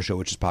Tom radio show,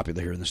 which is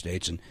popular here in the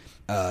States, and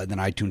then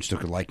iTunes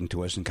took a liking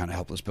to us and kind of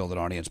helped us build an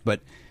audience.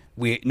 But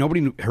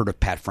nobody heard of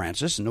Pat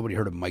Francis, and nobody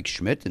heard of Mike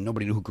Schmidt, and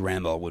nobody knew who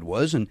Graham Elwood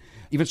was, and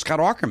even Scott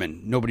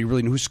Aukerman, nobody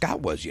really knew who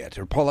Scott was yet,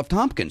 or Paul F.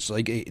 Tompkins.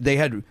 Like, they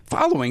had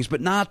followings, but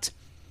not,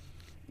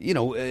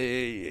 not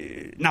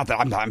that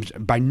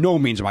I'm by no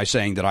means am I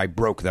saying that I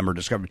broke them or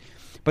discovered,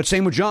 but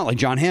same with John. Like,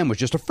 John Hamm was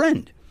just a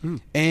friend,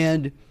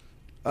 and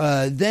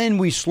then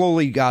we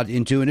slowly got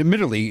into, and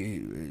admittedly,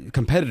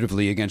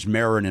 competitively against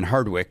Marin and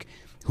Hardwick,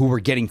 who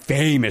were getting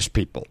famous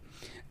people,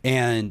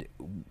 and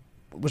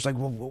it was like,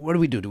 well, what do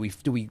we do? Do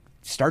we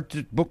start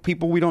to book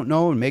people we don't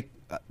know and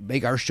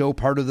make our show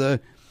part of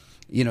the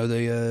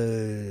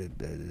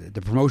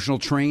promotional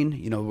train?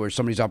 Where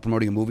somebody's out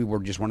promoting a movie, we're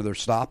just one of their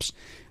stops.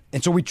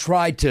 And so we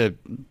tried to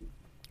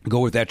go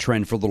with that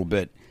trend for a little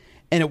bit,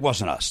 and it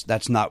wasn't us.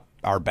 That's not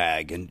our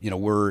bag. And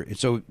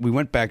so we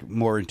went back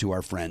more into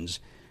our friends.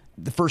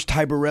 The first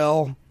Ty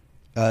Burrell,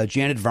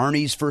 Janet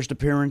Varney's first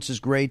appearance is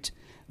great.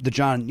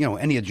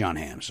 Any of John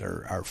Hamm's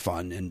are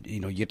fun, and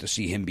you get to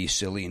see him be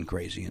silly and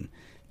crazy. And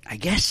I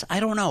guess I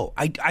don't know.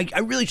 I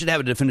really should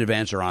have a definitive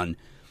answer on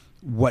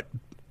what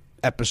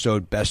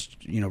episode best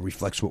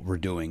reflects what we're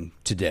doing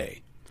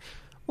today.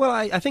 Well,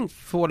 I think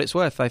for what it's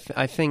worth,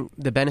 I think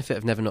the benefit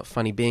of Never Not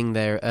Funny being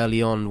there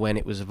early on when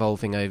it was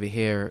evolving over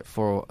here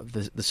for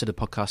the sort of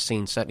podcast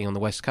scene, certainly on the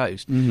West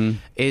Coast,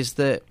 is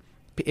that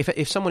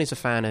if someone is a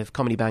fan of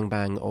Comedy Bang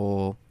Bang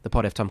or the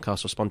Pod F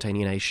Tomcast or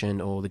Spontanea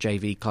Nation or the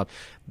JV Club,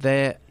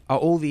 there are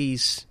all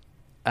these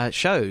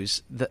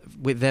shows that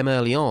with them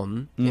early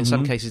on. In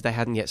some cases, they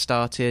hadn't yet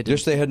started.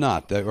 Yes, they had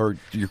not. Or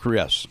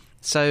yes.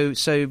 So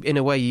in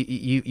a way,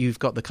 you've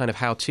got the kind of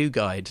how-to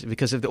guide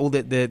because of all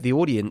the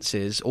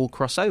audiences all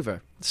cross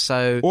over.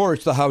 So, or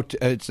it's the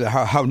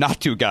how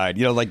not to guide.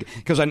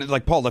 Because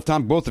like Paul F.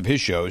 Tom, both of his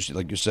shows,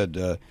 like you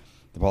said.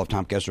 The Paul F.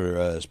 Tompkins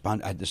I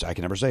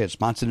can never say it.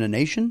 Spontanea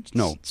Nation?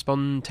 No.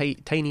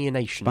 Spontanea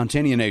Nation.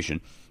 Spontanea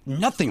Nation.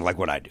 Nothing like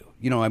what I do.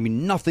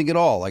 Nothing at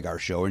all like our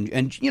show.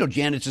 And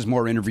Janet's is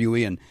more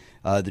interviewee, and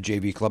the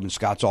JV Club and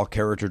Scott's all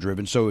character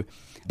driven. So,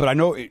 but I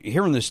know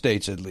here in the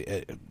States,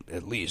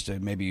 at least,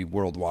 maybe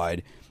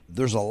worldwide,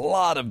 there's a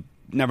lot of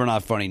Never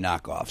Not Funny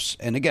knockoffs.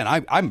 And again,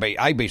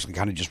 I basically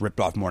kind of just ripped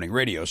off morning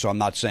radio, so I'm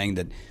not saying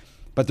that.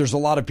 But there's a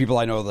lot of people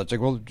I know that's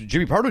like, well,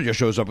 Jimmy Pardo just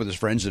shows up with his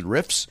friends and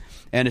riffs,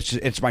 and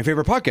it's my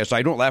favorite podcast.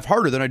 I don't laugh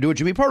harder than I do at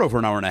Jimmy Pardo for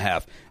an hour and a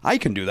half. I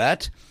can do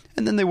that.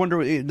 And then they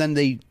wonder, then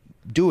they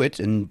do it,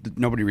 and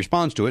nobody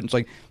responds to it. And it's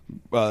like,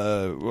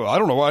 well, I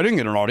don't know why I didn't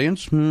get an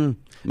audience.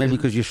 Maybe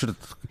because you should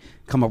have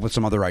come up with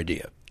some other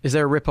idea. Is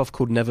there a ripoff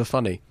called Never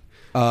Funny?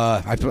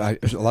 A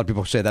lot of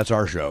people say that's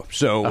our show.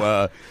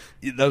 So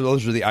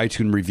those are the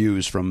iTunes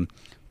reviews from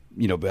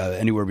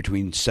anywhere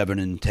between 7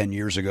 and 10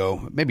 years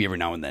ago, maybe every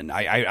now and then.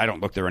 I don't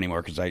look there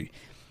anymore because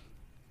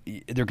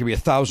there could be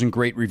 1,000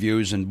 great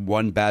reviews and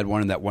one bad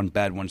one, and that one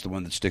bad one's the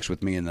one that sticks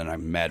with me, and then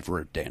I'm mad for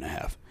a day and a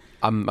half.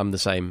 I'm the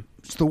same.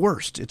 It's the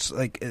worst. It's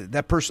like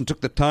that person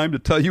took the time to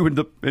tell you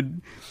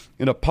in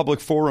a public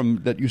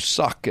forum that you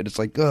suck, and it's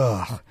like,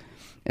 ugh.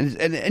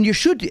 And you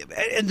should.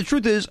 And the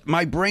truth is,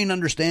 my brain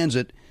understands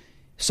it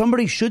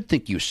somebody should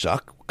think you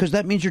suck because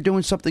that means you're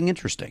doing something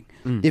interesting.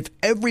 If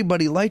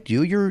everybody liked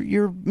you,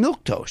 you're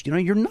milquetoast.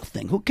 You're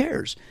nothing. Who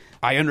cares?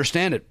 I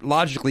understand it.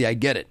 Logically, I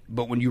get it.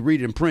 But when you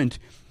read it in print,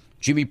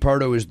 Jimmy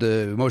Pardo is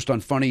the most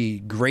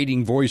unfunny,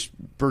 grating voice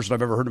person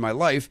I've ever heard in my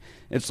life.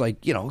 It's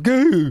like,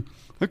 that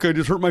guy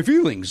just hurt my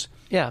feelings.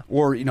 Yeah.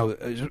 Or,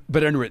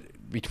 but anyway,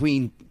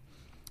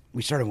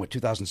 we started in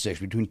 2006.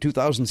 Between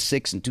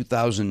 2006 and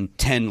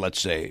 2010,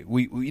 let's say,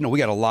 we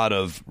got a lot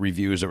of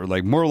reviews that were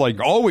like more like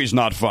always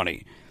not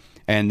funny,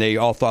 and they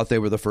all thought they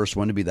were the first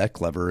one to be that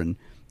clever and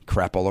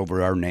crap all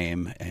over our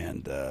name.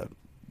 And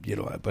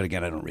but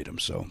again, I don't read them,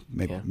 so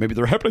maybe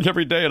they're happening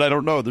every day, and I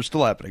don't know. They're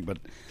still happening, but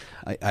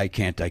I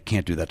can't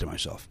do that to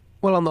myself.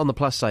 Well, on the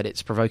plus side,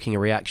 it's provoking a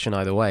reaction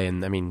either way,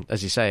 and I mean,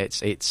 as you say,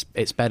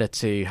 it's better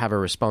to have a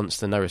response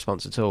than no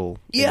response at all.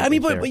 Yeah,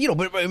 but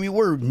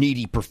we're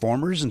needy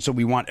performers, and so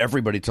we want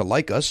everybody to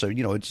like us. So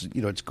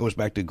it goes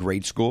back to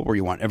grade school where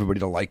you want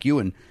everybody to like you,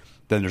 and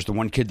then there's the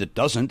one kid that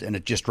doesn't, and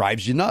it just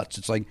drives you nuts.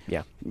 It's like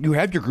you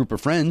have your group of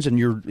friends, and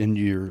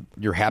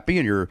you're happy,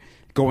 and you're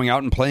going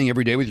out and playing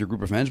every day with your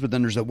group of friends, but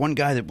then there's that one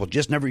guy that will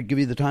just never give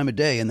you the time of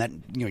day, and that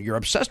you're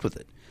obsessed with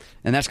it.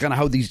 And that's kind of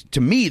how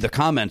the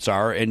comments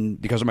are,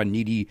 and because I'm a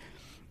needy,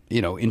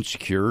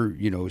 insecure,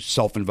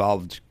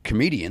 self-involved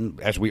comedian,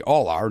 as we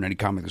all are, and any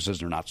comic that says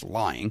they're not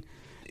lying,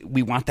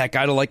 we want that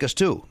guy to like us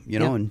too,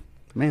 and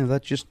man,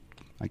 that's just,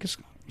 I guess,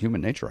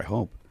 human nature, I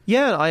hope.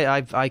 Yeah,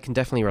 I can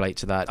definitely relate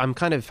to that. I'm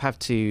kind of have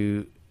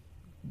to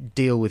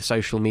deal with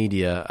social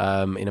media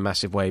in a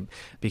massive way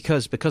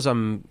because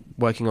I'm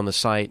working on the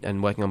site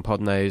and working on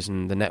Podnose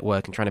and the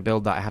network and trying to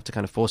build that. I have to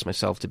kind of force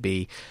myself to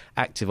be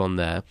active on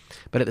there,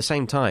 but at the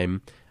same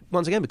time,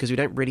 once again, because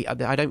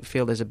I don't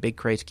feel there's a big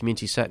creator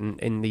community certain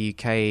in the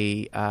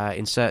UK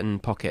in certain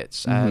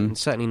pockets, and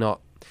certainly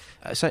not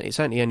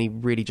certainly only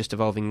really just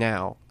evolving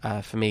now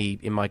for me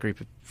in my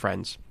group of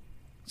friends.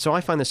 So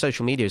I find that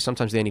social media is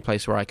sometimes the only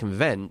place where I can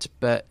vent,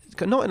 but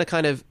not in a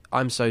kind of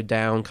I'm so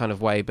down kind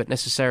of way, but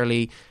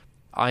necessarily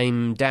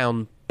I'm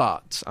down,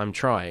 but I'm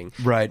trying.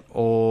 Right.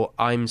 Or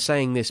I'm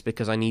saying this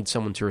because I need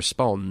someone to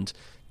respond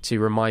to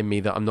remind me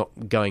that I'm not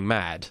going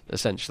mad,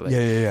 essentially.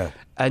 Yeah.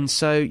 And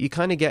so you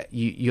kind of get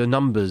your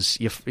numbers,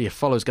 your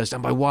followers goes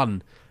down by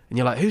one. And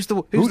you're like, who's the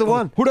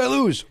one? Who did I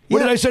lose? What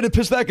did I say to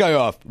piss that guy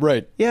off?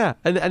 Right. Yeah,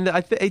 and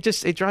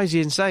it drives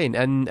you insane.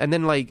 And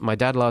then like my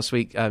dad last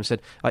week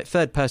said, like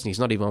third person, he's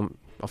not even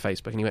on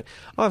Facebook, and he went,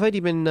 "Oh, I've heard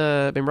you've been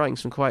writing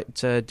some quite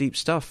deep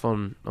stuff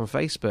on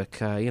Facebook.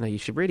 You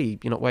should really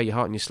not wear your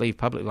heart on your sleeve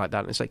publicly like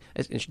that." And it's like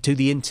it's to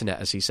the internet,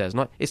 as he says.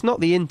 It's not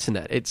the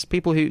internet. It's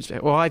people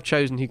I've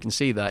chosen who can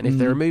see that, and if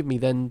they remove me,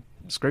 then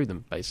screw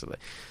them, basically.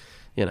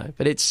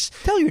 But it's...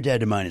 Tell your dad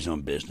to mind his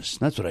own business.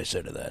 That's what I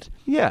said to that.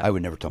 Yeah. I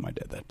would never tell my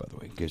dad that, by the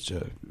way, in case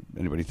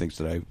anybody thinks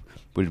that I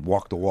would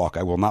walk the walk.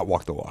 I will not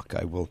walk the walk.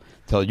 I will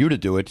tell you to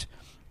do it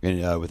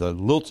with a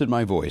lilt in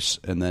my voice,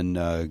 and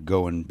then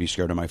go and be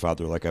scared of my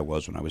father like I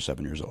was when I was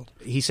 7 years old.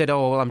 He said,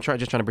 "Oh, well, I'm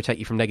just trying to protect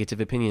you from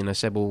negative opinion." I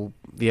said, "Well,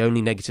 the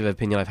only negative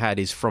opinion I've had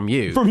is from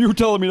you." From you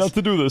telling me not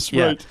to do this,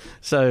 yeah. Right.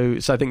 So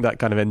I think that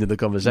kind of ended the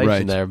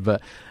conversation there,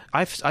 but...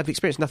 I've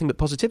experienced nothing but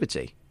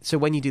positivity. So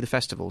when you do the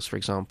festivals, for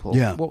example,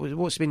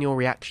 what's been your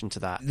reaction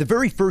to that? The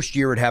very first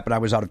year it happened, I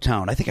was out of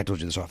town. I think I told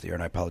you this off the air,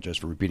 and I apologize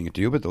for repeating it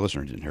to you, but the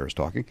listeners didn't hear us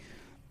talking.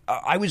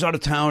 I was out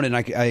of town, and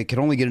I could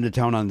only get into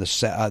town on the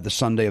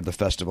Sunday of the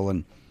festival,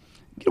 and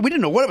we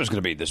didn't know what it was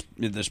going to be, this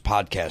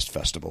podcast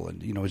festival.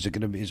 And is it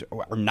going to be?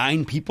 Are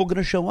 9 people going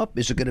to show up?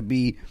 Is it going to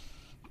be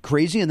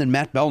crazy? And then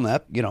Matt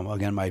Belknap,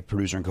 again, my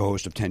producer and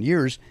co-host of 10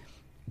 years,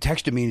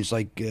 texted me and he's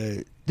like,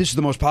 "This is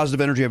the most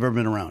positive energy I've ever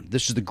been around.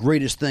 This is the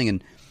greatest thing."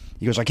 And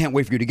he goes, "I can't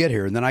wait for you to get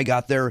here." And then I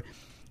got there,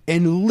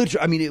 and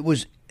literally, it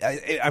was,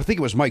 I think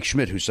it was Mike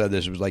Schmidt who said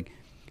this. It was like,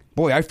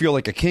 "Boy, I feel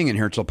like a king in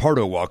here until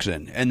Pardo walks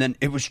in." And then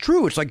it was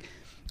true. It's like,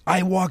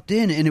 I walked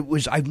in,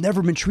 and I've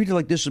never been treated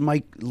like this in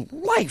my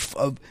life,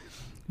 of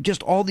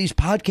just all these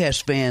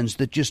podcast fans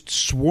that just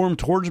swarm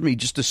towards me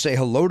just to say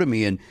hello to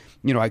me. And,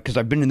 because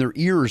I've been in their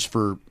ears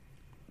for,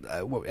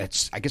 I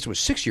guess it was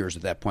 6 years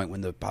at that point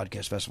when the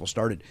podcast festival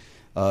started,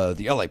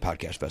 the LA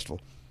Podcast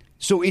Festival.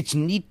 So it's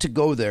neat to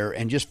go there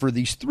and just for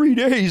these 3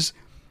 days,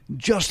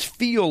 just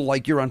feel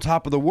like you're on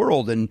top of the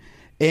world. And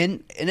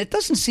it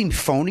doesn't seem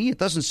phony. It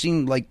doesn't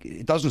seem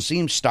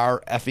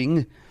star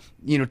effing,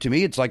 to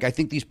me. It's like, I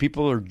think these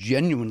people are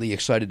genuinely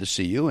excited to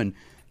see you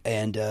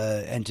and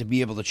to be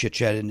able to chit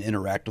chat and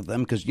interact with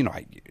them. Cause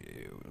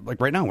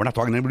like right now, we're not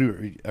talking to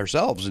anybody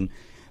ourselves, and,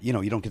 you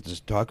don't get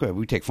to talk.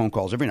 We take phone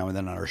calls every now and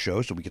then on our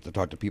show, so we get to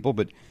talk to people.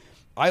 But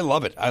I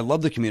love it. I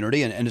love the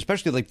community. And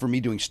especially like for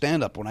me doing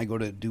stand-up, when I go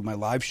to do my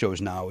live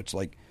shows now, it's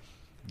like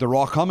they're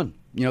all coming.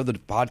 The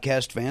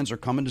podcast fans are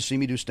coming to see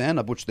me do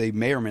stand-up, which they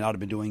may or may not have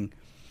been doing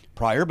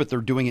prior, but they're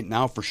doing it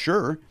now for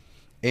sure.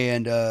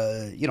 And,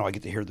 I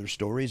get to hear their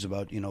stories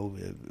about,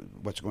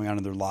 what's going on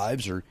in their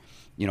lives, or,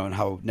 and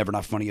how Never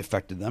Not Funny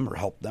affected them or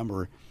helped them.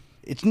 Or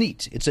it's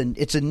neat. It's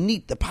a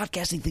neat, the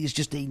podcasting thing is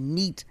just a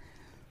neat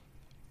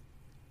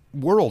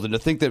world. And to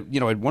think that,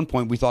 at one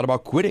point we thought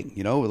about quitting,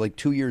 like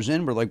 2 years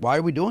in, we're like, why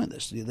are we doing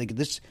this? Like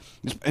this,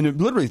 and it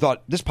literally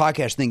thought this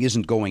podcast thing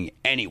isn't going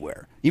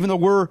anywhere, even though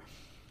we're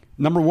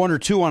number 1 or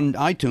 2 on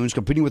iTunes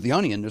competing with The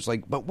Onion. It's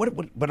like,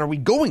 but are we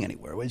going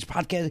anywhere? It's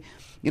podcast,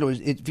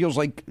 it feels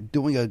like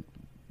doing a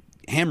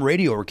ham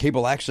radio or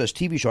cable access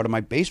TV show out of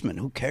my basement.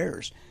 Who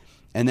cares?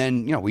 And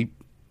then, we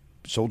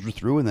soldier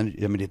through, and then,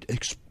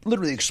 it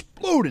literally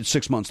exploded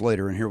 6 months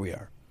later, and here we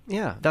are.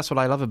 Yeah, that's what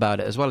I love about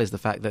it, as well as the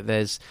fact that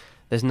there's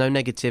no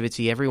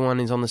negativity. Everyone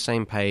is on the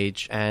same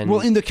page. And well,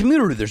 in the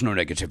community, there's no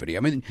negativity. I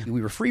mean,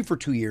 we were free for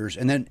 2 years,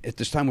 and then at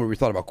this time where we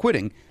thought about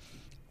quitting,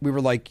 we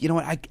were like,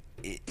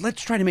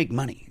 let's try to make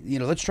money.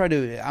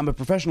 I'm a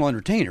professional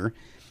entertainer,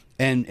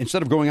 and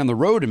instead of going on the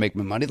road to make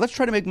money, let's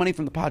try to make money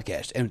from the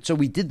podcast. And so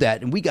we did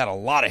that, and we got a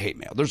lot of hate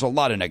mail. There's a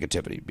lot of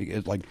negativity.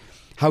 Because, like,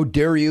 how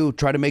dare you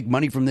try to make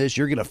money from this?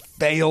 You're going to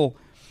fail.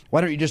 Why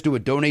don't you just do a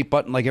donate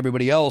button like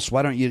everybody else?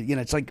 Why don't you,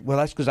 it's like, well,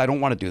 that's because I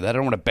don't want to do that. I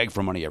don't want to beg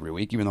for money every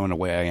week, even though in a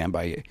way I am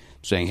by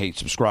saying, hey,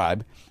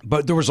 subscribe.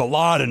 But there was a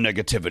lot of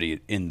negativity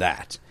in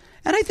that.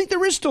 And I think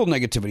there is still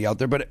negativity out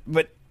there, but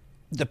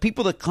the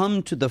people that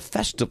come to the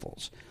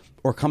festivals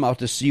or come out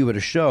to see you at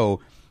a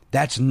show,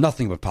 that's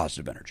nothing but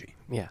positive energy.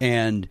 Yeah.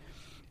 And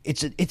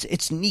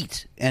it's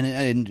neat.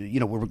 And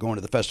we're going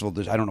to the festival.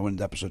 I don't know when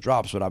the episode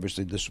drops, but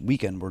obviously this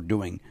weekend we're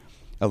doing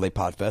LA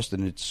Podfest,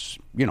 and it's,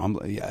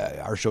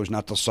 our show's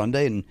not till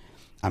Sunday, and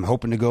I'm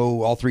hoping to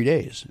go all 3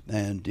 days,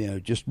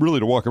 and just really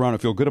to walk around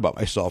and feel good about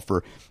myself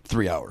for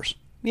 3 hours.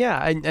 Yeah,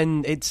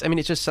 and it's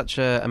just such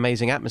an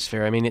amazing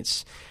atmosphere. I mean,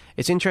 it's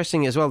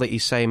interesting as well that you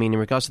say, in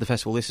regards to the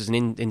festival, this is an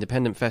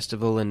independent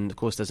festival, and of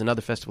course there's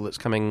another festival that's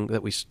coming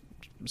that we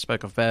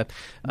spoke of there.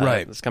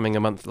 Right. That's coming a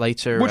month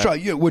later.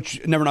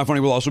 Which Never Not Funny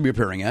will also be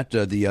appearing at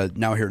the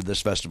Now Hear This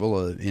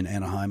Festival in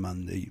Anaheim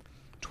on the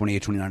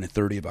 28th, 29th, and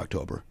 30th of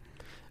October.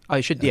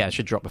 It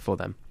should drop before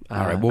then. All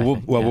right.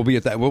 We'll be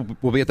at that.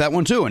 We'll be at that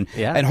one too,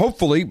 and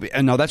hopefully,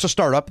 and now that's a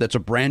startup. That's a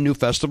brand new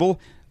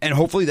festival, and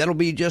hopefully that'll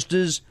be just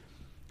as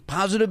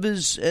positive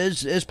as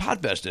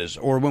Podfest is,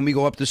 or when we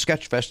go up to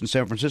Sketchfest in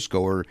San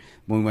Francisco, or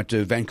when we went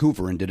to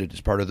Vancouver and did it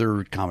as part of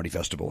their comedy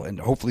festival, and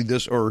hopefully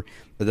this, or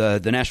the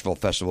Nashville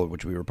Festival,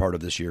 which we were part of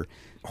this year.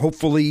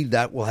 Hopefully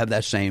that will have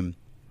that same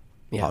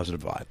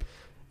positive vibe.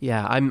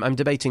 Yeah, I'm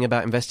debating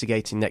about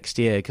investigating next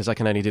year because I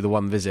can only do the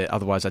one visit.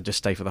 Otherwise, I'd just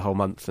stay for the whole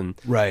month and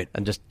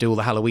just do all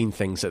the Halloween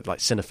things at like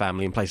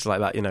Cinefamily and places like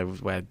that,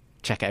 where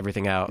check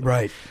everything out.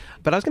 Right.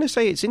 But I was going to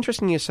say, it's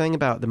interesting you're saying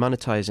about the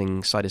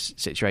monetizing side of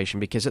situation,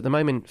 because at the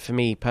moment, for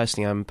me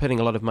personally, I'm putting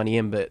a lot of money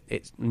in, but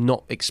it's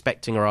not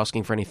expecting or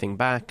asking for anything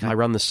back. I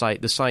run the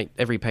site.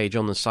 Every page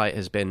on the site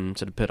has been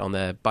sort of put on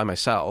there by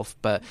myself,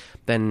 but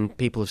then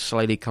people have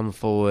slowly come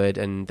forward,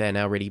 and they're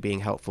now really being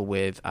helpful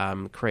with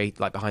create,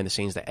 like, behind the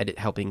scenes,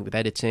 helping with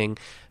editing,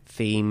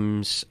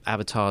 themes,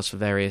 avatars for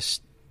various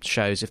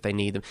shows if they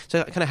need them.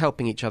 So kind of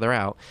helping each other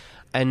out.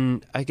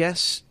 And I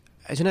guess,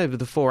 I don't know,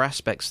 the 4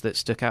 aspects that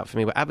stuck out for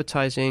me were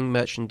advertising,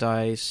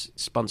 merchandise,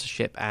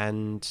 sponsorship,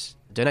 and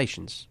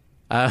donations.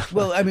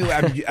 Well, I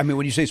mean,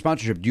 when you say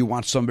sponsorship, do you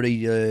want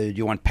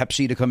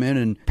Pepsi to come in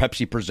and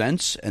Pepsi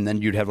Presents, and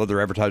then you'd have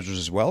other advertisers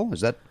as well?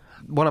 Is that?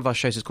 One of our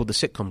shows is called The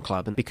Sitcom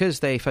Club, and because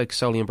they focus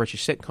solely on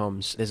British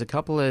sitcoms, there's a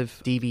couple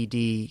of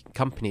DVD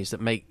companies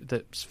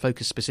that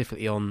focus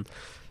specifically on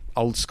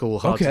old school,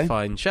 hard to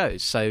find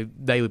shows. So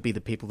they would be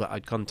the people that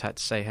I'd contact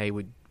to say, hey,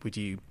 would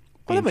you?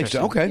 Well, that makes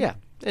sense. Okay. Yeah.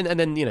 And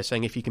then,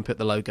 saying if you can put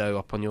the logo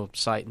up on your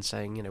site and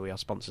saying, we are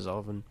sponsors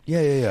of. And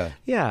Yeah.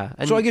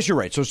 And so I guess you're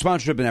right. So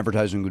sponsorship and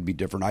advertising would be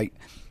different.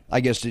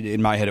 I guess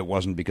in my head it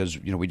wasn't, because,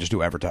 we just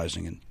do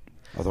advertising. And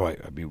although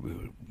I'd be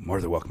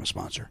more than welcome to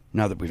sponsor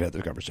now that we've had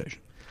the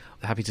conversation.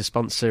 Happy to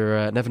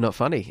sponsor Never Not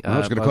Funny.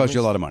 It's going to cost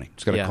you a lot of money.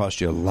 It's going to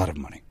cost you a lot of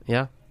money.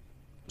 Yeah.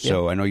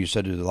 So I know you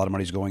said a lot of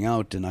money's going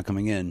out and not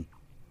coming in.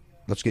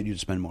 Let's get you to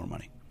spend more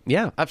money.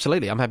 Yeah,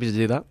 absolutely. I'm happy to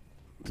do that.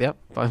 Yeah,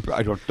 fine.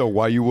 I don't know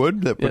why you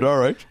would, but all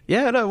right.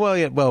 Yeah, no,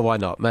 well, why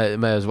not? May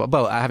as well.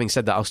 Well, having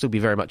said that, I'll still be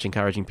very much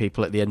encouraging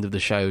people at the end of the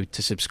show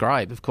to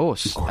subscribe, of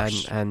course.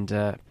 And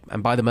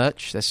buy the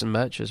merch. There's some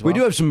merch as well. We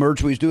do have some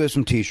merch. We do have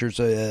some T-shirts,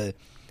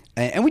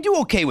 and we do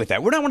okay with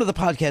that. We're not one of the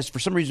podcasts, for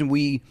some reason,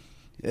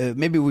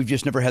 maybe we've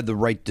just never had the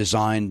right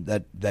design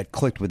that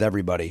clicked with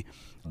everybody.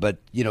 But,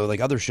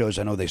 like other shows,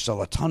 I know they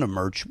sell a ton of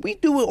merch. We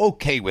do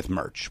okay with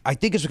merch. I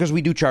think it's because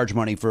we do charge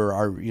money for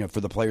our,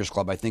 for the Players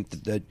Club. I think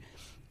that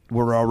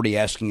we're already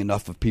asking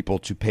enough of people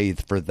to pay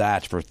for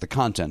that, for the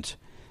content,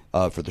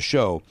 for the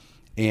show.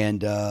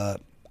 And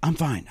I'm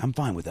fine. I'm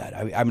fine with that.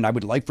 I mean, I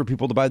would like for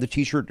people to buy the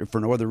T-shirt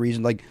for no other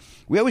reason. Like,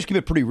 we always keep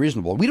it pretty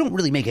reasonable. We don't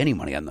really make any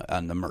money on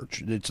the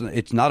merch.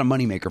 It's not a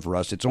moneymaker for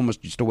us. It's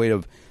almost just a way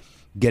of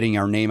getting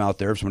our name out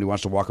there. If somebody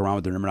wants to walk around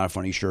with their Never Not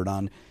Funny shirt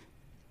on,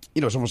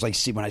 it's almost like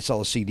when I sell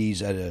the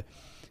CDs at a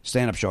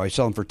stand-up show, I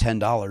sell them for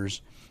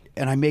 $10.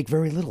 And I make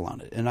very little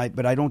on it,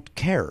 but I don't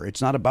care. It's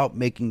not about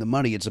making the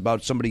money. It's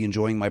about somebody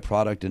enjoying my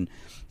product and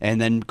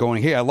then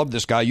going, hey, I love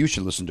this guy. You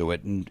should listen to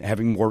it, and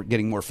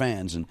getting more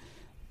fans, and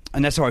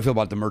that's how I feel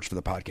about the merch for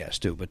the podcast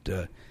too.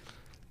 But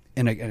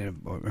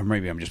or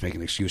maybe I'm just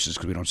making excuses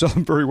because we don't sell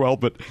them very well,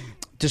 but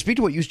to speak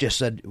to what you just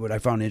said, what I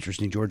found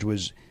interesting, George,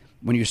 was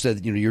when you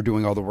said, you're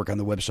doing all the work on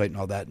the website and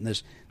all that, and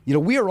this,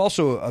 we are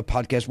also a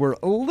podcast where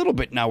a little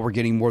bit now we're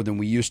getting more than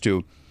we used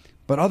to,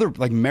 but other,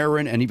 like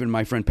Marin and even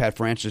my friend Pat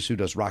Francis, who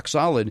does Rock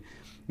Solid,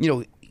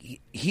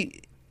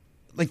 he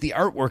like the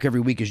artwork every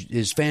week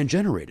is fan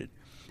generated.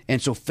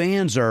 And so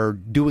fans are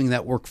doing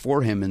that work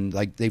for him, and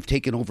like they've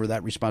taken over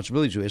that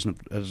responsibility, so he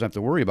doesn't have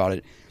to worry about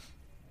it.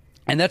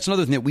 And that's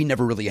another thing that we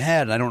never really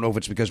had. And I don't know if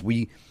it's because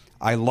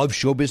I love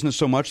show business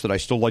so much that I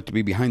still like to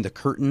be behind the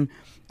curtain,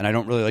 and I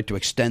don't really like to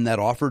extend that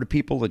offer to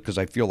people because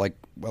I feel like,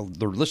 well,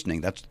 they're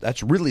listening.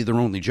 That's really their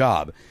only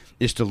job,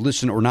 is to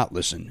listen or not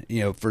listen.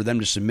 For them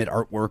to submit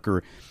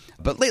artwork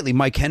But lately,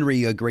 Mike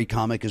Henry, a great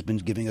comic, has been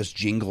giving us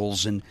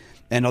jingles, and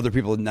other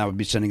people now would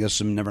be sending us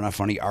some Never Not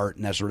Funny art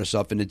and that sort of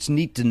stuff. And it's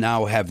neat to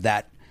now have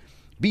that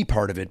be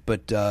part of it.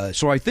 But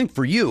so I think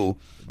for you,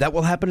 that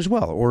will happen as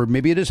well. Or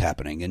maybe it is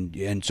happening.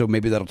 And so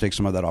maybe that'll take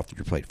some of that off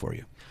your plate for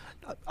you.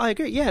 I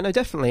agree. Yeah, no,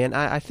 definitely. And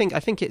I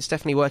think it's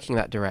definitely working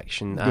that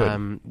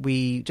direction.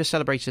 We just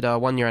celebrated our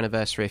 1-year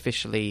anniversary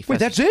officially. Wait,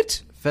 that's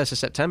it? 1st of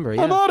September,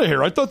 yeah. I'm out of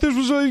here. I thought this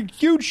was a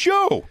huge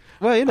show.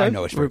 Well, I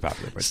know it's very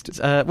popular,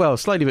 but well,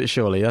 slowly but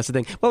surely. That's the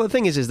thing. Well, the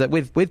thing is that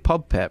with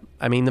PodPip,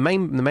 I mean, the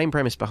main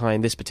premise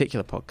behind this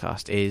particular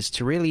podcast is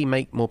to really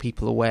make more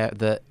people aware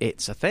that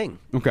it's a thing.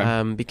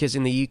 Okay. Because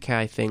in the UK,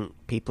 I think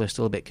people are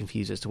still a bit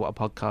confused as to what a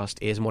podcast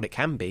is and what it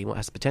can be, what it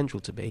has the potential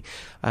to be,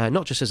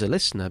 not just as a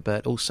listener,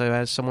 but also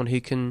as someone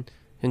who can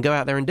go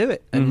out there and do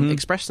it and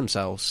express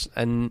themselves.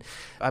 And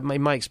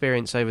my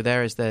experience over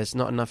there is there's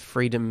not enough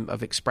freedom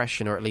of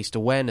expression, or at least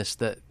awareness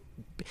that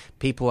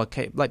people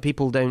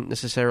don't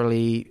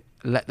necessarily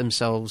let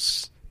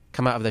themselves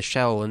come out of their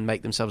shell and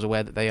make themselves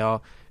aware that they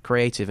are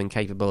creative and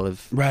capable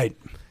of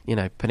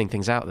putting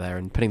things out there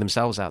and putting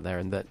themselves out there.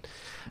 And that,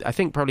 I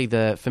think probably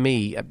for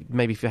me,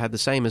 maybe if you had the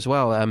same as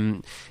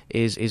well,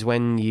 is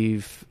when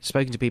you've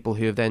spoken to people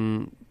who have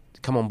then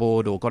come on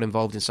board or got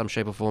involved in some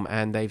shape or form,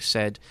 and they've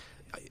said,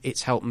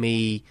 it's helped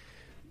me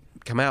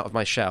come out of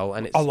my shell.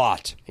 And it's a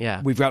lot.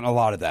 Yeah, we've gotten a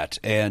lot of that.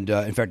 And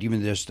in fact,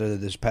 even this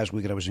past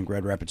weekend I was in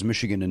Grand Rapids,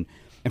 Michigan, and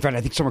in fact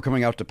I think some are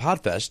coming out to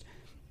Podfest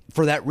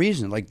for that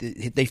reason. Like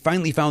they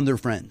finally found their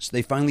friends.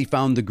 They finally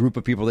found the group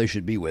of people they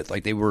should be with.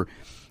 Like they were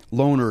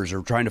loners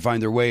or trying to find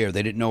their way, or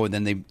they didn't know, and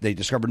then they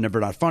discovered Never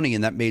Not Funny,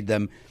 and that made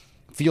them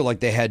feel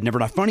like they had Never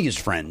Not Funny as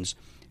friends.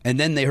 And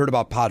then they heard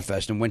about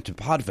Podfest and went to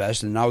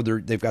Podfest, and now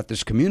they've got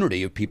this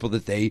community of people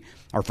that they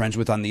are friends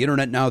with on the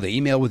internet now. They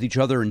email with each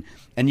other,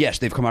 and yes,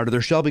 they've come out of their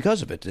shell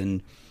because of it.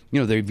 And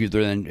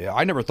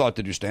I never thought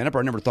to do stand-up, or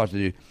I never thought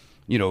to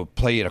do,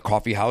 play at a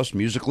coffee house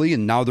musically,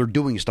 and now they're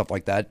doing stuff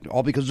like that,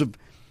 all because of,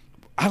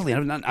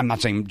 I'm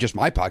not saying just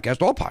my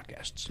podcast, all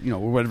podcasts,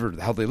 whatever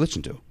the hell they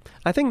listen to.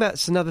 I think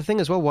that's another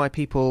thing as well, why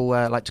people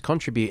like to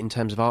contribute in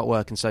terms of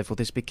artwork and so forth,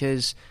 is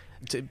because,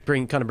 to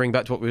bring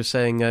back to what we were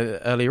saying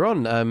earlier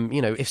on,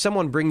 if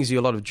someone brings you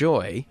a lot of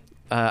joy,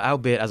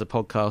 albeit as a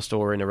podcast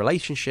or in a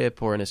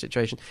relationship or in a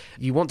situation,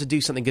 you want to do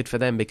something good for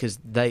them because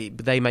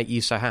they make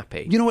you so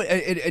happy. You know what?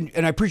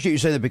 And I appreciate you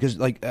saying that, because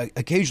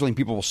occasionally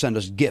people will send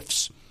us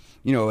gifts,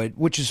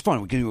 which is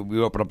fun.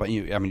 We open up.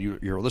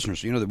 You're a listener,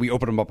 so you know that we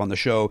open them up on the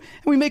show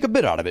and we make a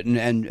bit out of it.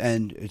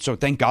 And so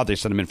thank God they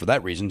send them in for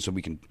that reason, so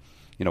we can,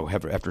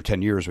 after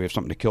 10 years we have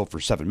something to kill for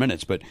 7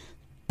 minutes. But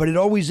it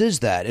always is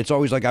that. It's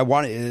always like, I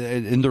want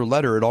in their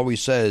letter, it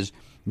always says,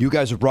 you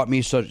guys have brought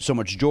me so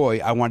much joy,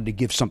 I wanted to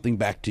give something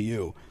back to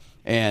you.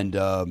 And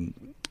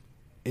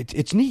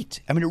it's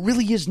neat. I mean, it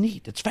really is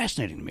neat. It's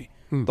fascinating to me.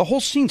 The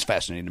whole scene's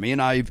fascinating to me,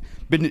 and I've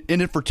been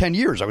in it for 10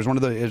 years. I was one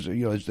of the,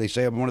 as they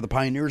say, I'm one of the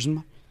pioneers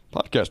in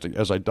podcasting,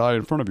 as I die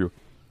in front of you.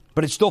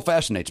 But it still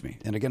fascinates me.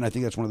 And again, I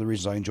think that's one of the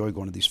reasons I enjoy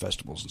going to these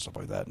festivals and stuff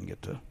like that, and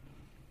get to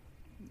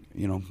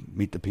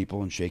meet the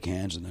people and shake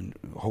hands, and then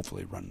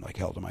hopefully run like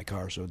hell to my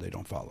car so they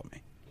don't follow me.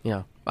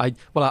 Yeah, I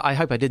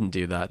hope I didn't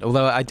do that.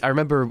 Although I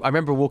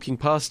remember walking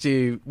past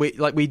you. We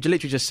literally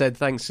just said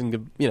thanks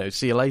and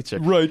see you later.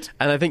 Right.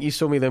 And I think you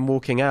saw me then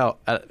walking out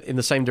in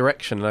the same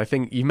direction. And I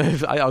think you may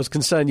have. I was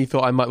concerned. You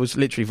thought I was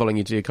literally following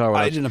you to your car.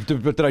 I didn't have to,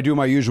 but did I do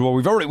my usual?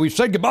 We've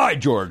said goodbye,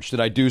 George. Did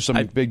I do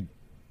some big?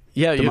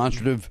 Yeah,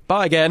 demonstrative.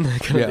 Bye again.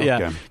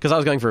 Yeah, because I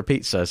was going for a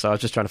pizza, so I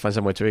was just trying to find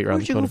somewhere to eat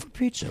around the corner. Where'd you go for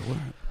pizza?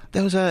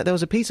 There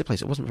was a pizza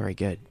place. It wasn't very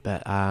good,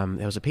 but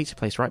there was a pizza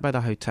place right by the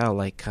hotel,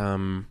 like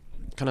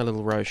kind of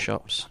little row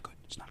shops.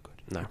 It's not good.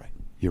 No,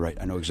 you're right.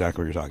 I know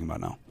exactly what you're talking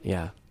about now.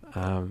 Yeah.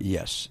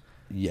 Yes.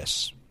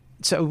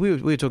 So we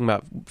were talking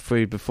about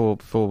food before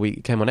we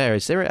came on air.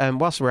 Is there,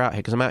 whilst we're out here,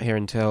 because I'm out here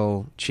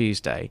until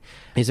Tuesday,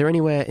 is there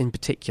anywhere in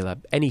particular,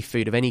 any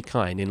food of any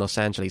kind in Los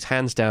Angeles,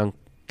 hands down,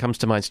 comes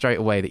to mind straight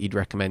away, that you'd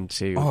recommend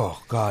to?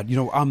 Oh God,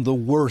 I'm the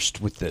worst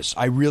with this.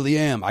 I really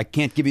am. I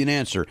can't give you an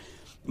answer.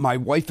 My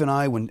wife and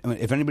I,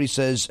 if anybody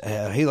says,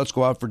 hey, let's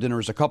go out for dinner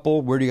as a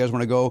couple, where do you guys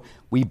want to go?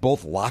 We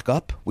both lock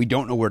up. We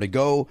don't know where to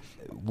go.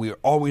 We're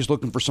always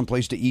looking for some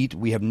place to eat.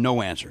 We have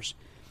no answers.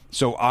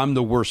 So I'm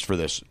the worst for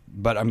this.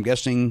 But I'm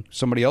guessing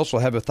somebody else will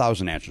have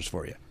 1,000 answers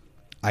for you.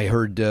 I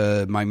heard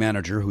my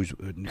manager, who's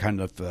kind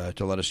enough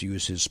to let us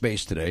use his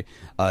space today,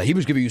 he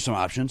was giving you some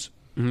options.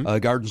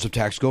 Gardens of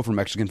Taxco for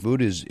Mexican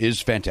food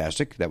is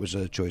fantastic. That was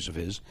a choice of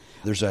his.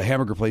 There's a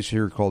hamburger place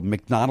here called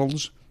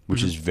McDonald's,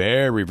 which is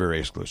very, very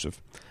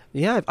exclusive.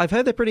 Yeah, I've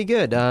heard they're pretty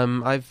good.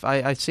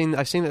 I've seen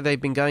that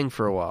they've been going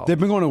for a while. They've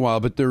been going a while,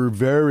 but they're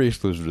very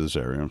exclusive to this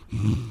area.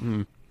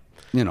 You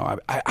know,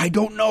 I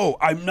don't know.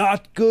 I'm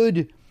not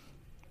good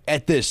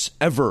at this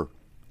ever.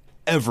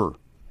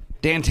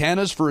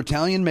 Dantana's for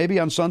Italian, maybe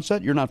on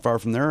Sunset. You're not far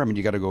from there. I mean,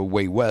 you got to go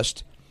way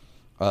west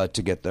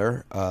to get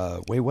there.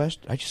 Way west?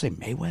 I just say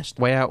May West.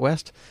 Way out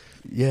west.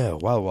 Yeah,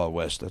 Wild Wild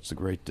West. That's the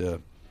great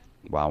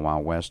Wild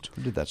Wild West.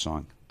 Who did that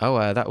song?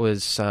 Oh, that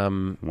was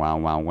Wild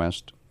Wild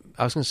West.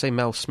 I was going to say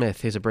Mel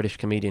Smith. He's a British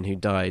comedian who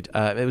died.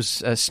 It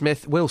was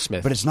Will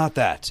Smith. But it's not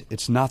that.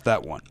 It's not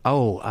that one.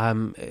 Oh,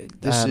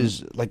 this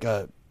is like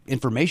a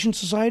Information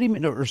Society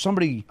or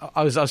somebody.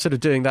 I was sort of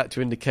doing that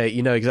to indicate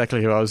you know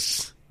exactly who I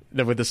was.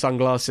 With the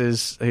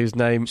sunglasses, whose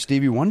name?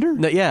 Stevie Wonder?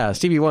 No, yeah,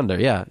 Stevie Wonder,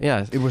 yeah.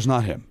 It was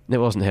not him. It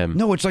wasn't him.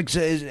 No, it's like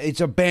it's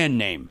a band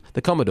name.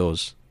 The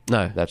Commodores.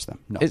 No. That's them.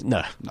 No.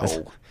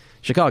 No.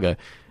 Chicago.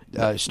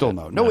 Still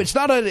no. No, it's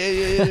not a...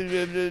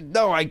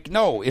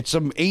 no, it's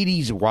some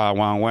 80s Wild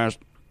Wild West.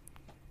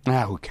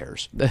 Who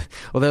cares?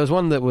 Well, there was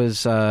one that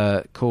was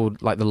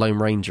called like the Lone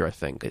Ranger, I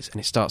think, and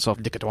it starts off.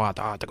 I don't know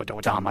that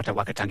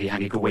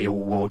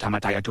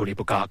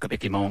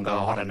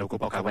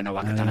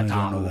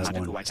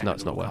one. It's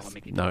not worth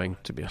knowing,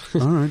 to be honest.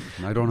 All right,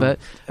 I don't know.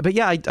 But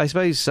yeah, I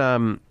suppose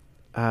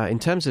in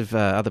terms of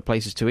other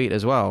places to eat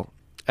as well,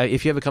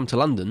 if you ever come to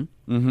London,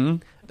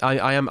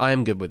 I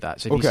am good with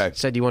that. So if you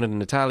said you wanted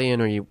an Italian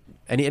or you.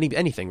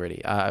 Anything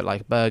really,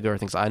 like burger or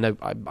things. I know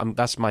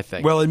that's my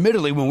thing. Well,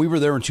 admittedly, when we were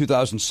there in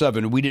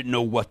 2007, we didn't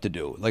know what to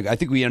do. Like, I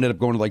think we ended up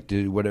going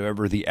to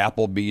whatever the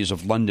Applebee's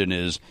of London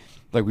is.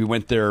 Like, we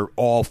went there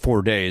all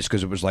 4 days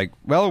because it was like,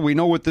 well, we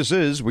know what this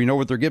is, we know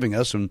what they're giving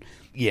us, and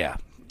yeah,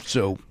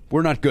 so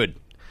we're not good.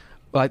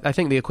 Well, I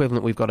think the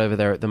equivalent we've got over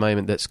there at the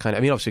moment that's kind of,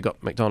 I mean, obviously we've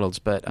got McDonald's,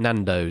 but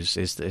Nando's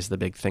is the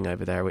big thing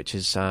over there, which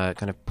is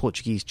kind of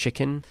Portuguese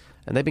chicken.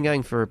 And they've been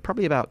going for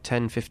probably about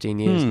 10, 15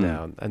 years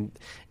now. And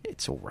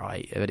it's all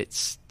right,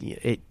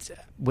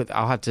 but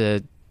I'll have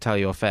to tell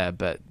you off air,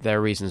 but there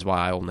are reasons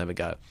why I'll never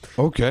go.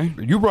 Okay.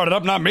 You brought it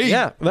up, not me.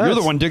 Yeah. You're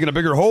the one digging a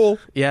bigger hole.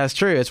 Yeah, it's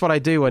true. It's what I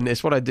do when I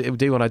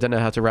don't know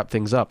how to wrap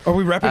things up. Are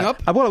we wrapping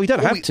up? Well, we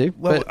don't have to.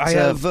 Well, but, I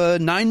have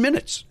 9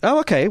 minutes.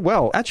 Oh, okay.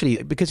 Well,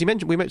 actually, because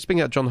we were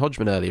speaking about John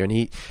Hodgman earlier,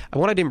 and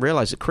what I didn't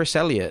realise that Chris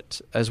Elliott,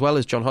 as well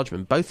as John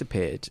Hodgman, both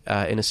appeared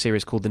in a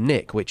series called The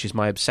Nick, which is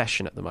my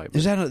obsession at the moment.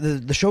 Is that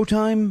the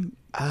Showtime?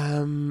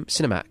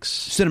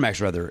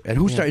 Cinemax, rather. And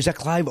who started? Is that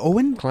Clive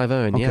Owen? Clive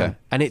Owen, okay. Yeah.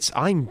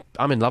 And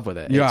I'm in love with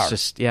it. It's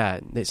just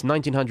it's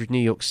 1900 New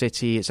York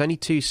City. It's only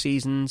 2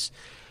 seasons.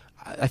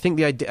 I think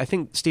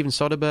Steven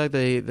Soderbergh,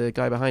 the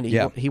guy behind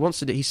it, he wants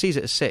to he sees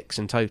it as 6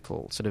 in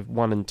total, sort of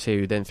 1 and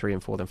 2, then 3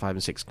 and 4, then 5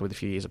 and 6, with a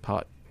few years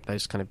apart.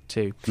 Those kind of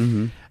 2.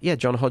 Mm-hmm. Yeah,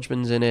 John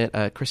Hodgman's in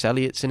it. Chris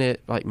Elliott's in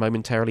it, like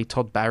momentarily.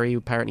 Todd Barry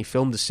apparently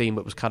filmed the scene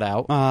but was cut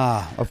out.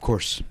 Of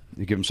course.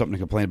 You give him something to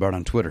complain about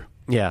on Twitter.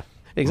 Yeah.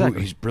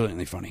 Exactly. He's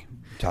brilliantly funny,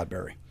 Todd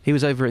Barry. He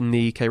was over in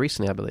the UK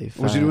recently, I believe.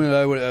 Was he doing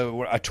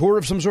a tour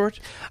of some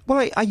sort?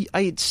 Well,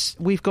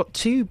 we've got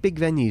 2 big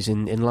venues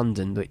in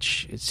London,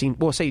 which it seems.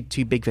 Well, I say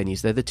 2 big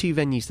venues. They're the 2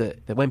 venues that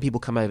when people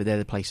come over, they're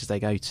the places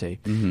they go to,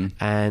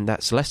 and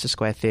that's Leicester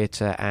Square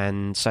Theatre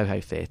and Soho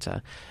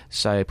Theatre.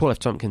 So Paul F.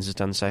 Tompkins has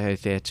done Soho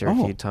Theatre a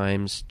few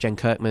times. Jen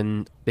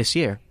Kirkman this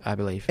year, I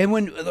believe. And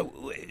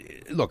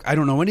look, I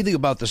don't know anything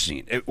about the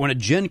scene. When a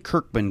Jen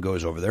Kirkman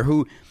goes over there,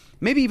 who.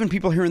 Maybe even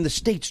people here in the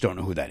States don't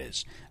know who that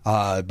is.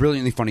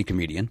 Brilliantly funny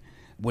comedian.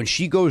 When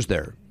she goes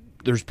there,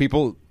 there's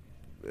people,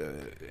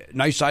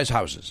 nice-sized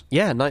houses.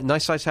 Yeah,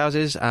 nice-sized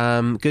houses,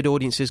 good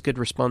audiences, good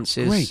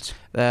responses. Great.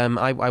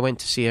 I went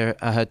to see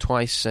her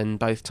twice, and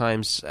both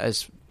times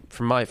as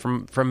from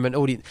an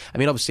audience. I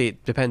mean, obviously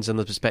it depends on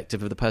the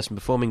perspective of the person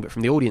performing, but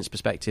from the audience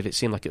perspective, it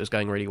seemed like it was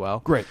going really well.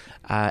 Great.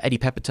 Eddie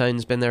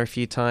Pepitone's been there a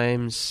few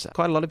times.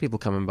 Quite a lot of people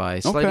coming by,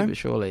 slowly but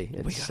surely.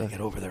 We gotta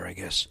get over there, I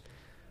guess.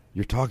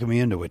 You're talking me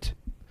into it.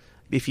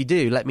 If you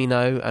do, let me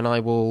know, and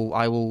I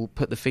will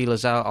put the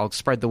feelers out. I'll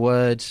spread the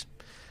word.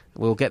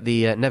 We'll get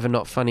the Never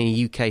Not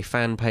Funny UK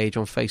fan page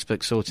on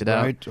Facebook sorted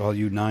out. Right, all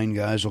you 9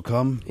 guys will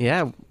come.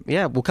 Yeah.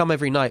 We'll come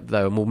every night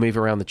though, and we'll move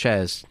around the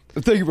chairs.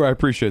 Thank you, I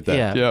appreciate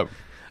that. Yeah.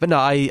 But no,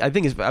 I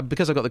think it's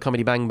because I've got the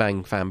Comedy Bang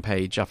Bang fan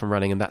page up and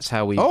running, and that's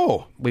how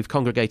we've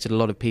congregated a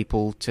lot of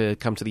people to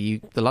come to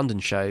the London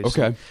shows.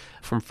 Okay. And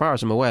from far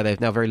as I'm aware,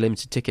 they've now very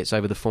limited tickets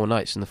over the 4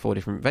 nights in the 4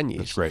 different venues.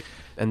 That's great.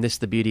 And this,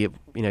 the beauty of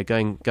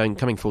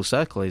coming full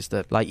circle, is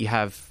that like you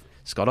have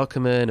Scott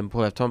Aukerman and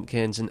Paul F.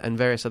 Tompkins and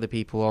various other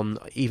people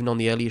even on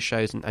the earlier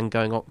shows and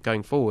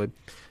going forward,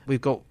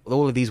 we've got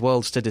all of these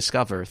worlds to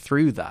discover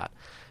through that.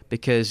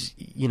 Because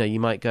you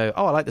might go,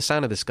 oh, I like the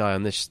sound of this guy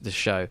on this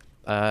show.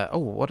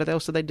 What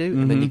else do they do?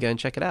 And then you go and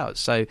check it out.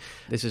 So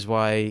this is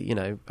why,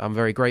 I'm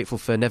very grateful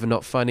for Never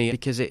Not Funny,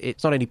 because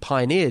it's not only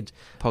pioneered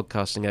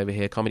podcasting over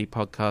here, comedy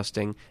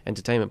podcasting,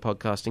 entertainment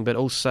podcasting, but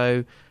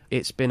also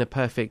it's been a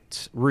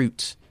perfect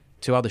route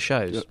to other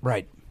shows.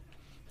 Right.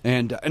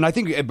 And I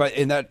think, but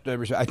in that,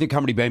 I think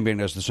Comedy Bang Bang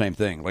does the same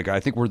thing. Like, I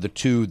think we're the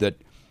two that,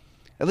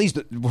 at least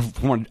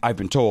from what I've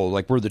been told,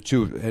 like, we're the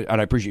two, and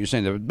I appreciate you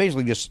saying that, but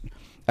basically just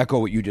echo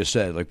what you just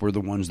said. Like, we're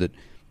the ones that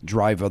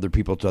drive other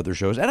people to other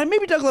shows. And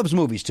maybe Doug loves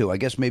movies, too. I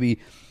guess maybe,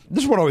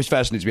 this is what always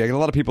fascinates me. I get a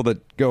lot of people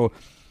that go,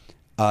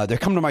 they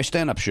come to my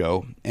stand-up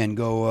show and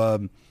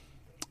go,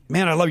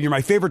 man, I love you. You're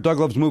my favorite Doug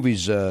Loves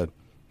Movies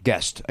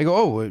guest. I go,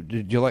 oh,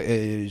 did you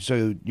like?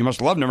 So you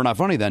must love Never Not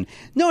Funny then?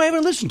 No, I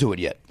haven't listened to it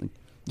yet.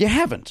 You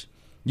haven't.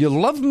 You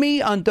love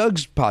me on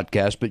Doug's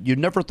podcast, but you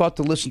never thought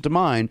to listen to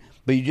mine.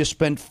 But you just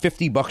spent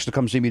 $50 to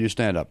come see me do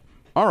stand up.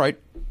 All right,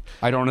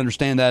 I don't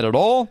understand that at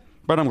all,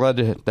 but I'm glad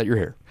that you're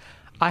here.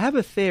 I have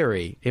a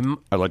theory.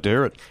 I'd like to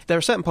hear it. There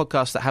are certain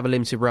podcasts that have a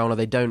limited run, or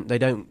they don't.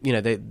 You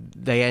know,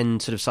 they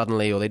end sort of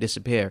suddenly, or they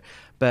disappear.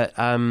 But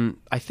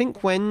I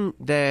think when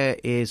there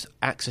is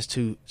access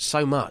to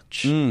so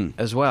much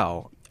as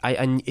well,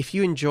 and if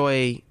you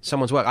enjoy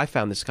someone's work, I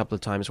found this a couple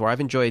of times where I've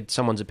enjoyed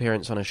someone's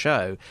appearance on a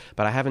show,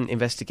 but I haven't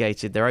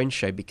investigated their own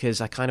show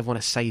because I kind of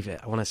want to save it.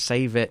 I want to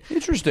save it.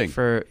 Interesting.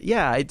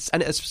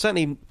 It's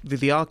certainly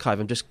the archive.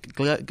 I'm just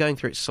going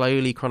through it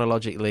slowly,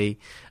 chronologically,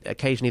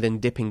 occasionally then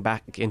dipping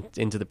back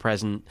into the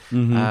present.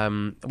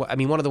 Mm-hmm. I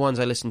mean, one of the ones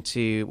I listened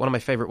to, one of my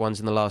favorite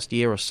ones in the last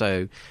year or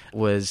so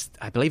was,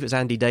 I believe it was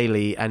Andy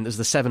Daly, and it was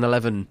the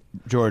 7-Eleven.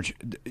 George,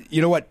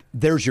 you know what?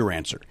 There's your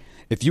answer.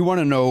 If you want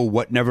to know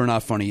what Never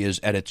Not Funny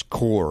is at its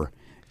core,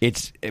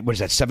 it's, what is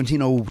that,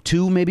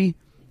 1702 maybe?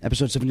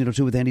 Episode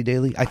 1702 with Andy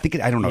Daly? I think,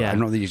 I don't know. Yeah. I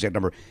don't know the exact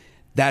number.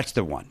 That's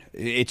the one.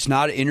 It's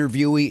not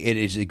interviewee. It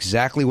is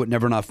exactly what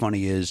Never Not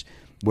Funny is,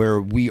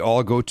 where we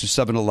all go to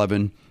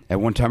 7-Eleven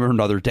at one time or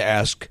another to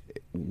ask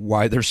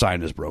why their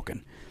sign is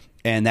broken.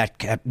 And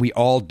we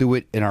all do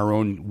it in our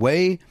own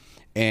way,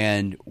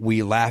 and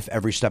we laugh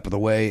every step of the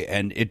way.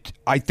 And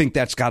I think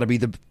that's got to be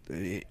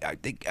I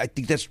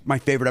think that's my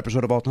favorite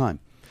episode of all time.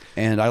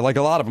 And I like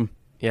a lot of them.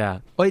 Yeah.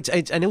 Well,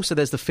 and also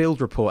there's the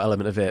field report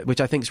element of it,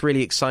 which I think is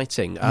really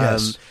exciting.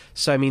 Yes.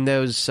 So, I mean, there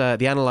was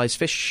the Analyze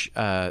Fish,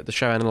 the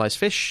show Analyze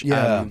Fish.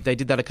 Yeah. They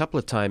did that a couple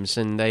of times,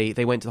 and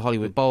they went to the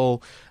Hollywood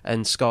Bowl,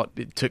 and Scott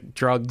took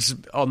drugs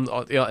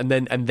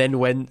and then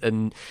went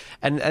and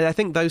I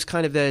think those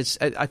kind of I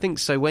think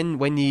so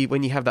when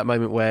you have that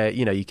moment where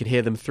you can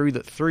hear them through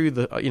the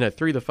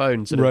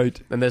phone, sort of,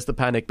 right, and there's the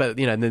panic, but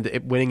and then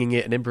winging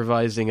it and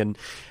improvising and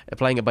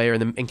playing it by ear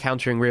and then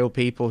encountering real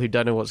people who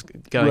don't know what's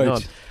going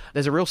on.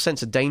 There's a real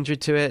sense of danger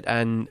to it,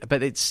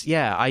 but it's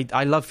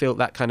I love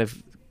that kind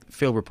of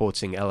field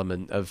reporting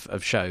element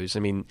of shows. I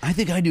mean, I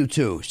think I do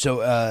too. So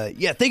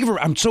thank you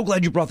I'm so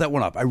glad you brought that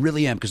one up. I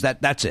really am, because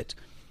that's it.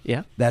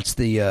 Yeah, that's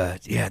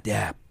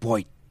the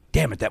boy,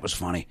 damn it, that was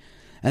funny.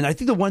 And I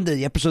think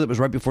the episode that was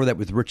right before that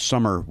with Rich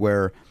Sommer,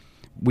 where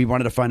we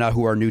wanted to find out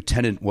who our new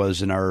tenant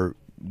was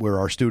where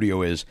our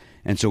studio is,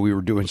 and so we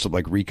were doing some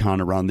like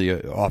recon around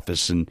the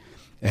office and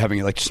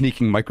having like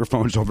sneaking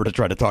microphones over to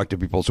try to talk to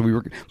people. So we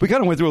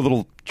kind of went through a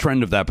little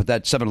trend of that, but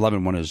that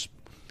 7-Eleven one I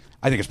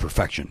think it's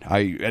perfection.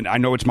 I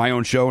know it's my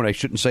own show and I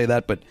shouldn't say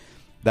that, but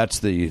that's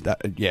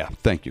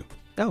thank you.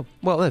 Oh,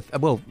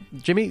 well,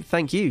 Jimmy,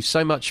 thank you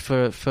so much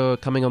for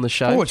coming on the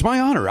show. Oh, it's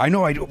my honor. I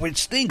know it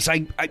stinks.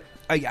 I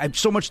have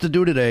so much to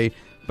do today,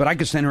 but I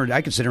could sit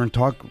here and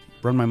talk,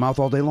 run my mouth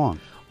all day long.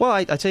 Well,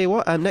 I tell you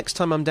what. Next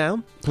time I'm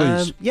down,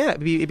 please.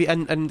 It'd be,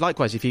 and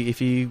likewise, if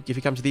you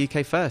come to the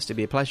UK first, it'd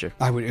be a pleasure.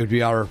 It would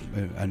be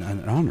an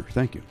honor.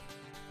 Thank you.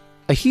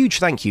 A huge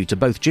thank you to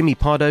both Jimmy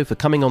Pardo for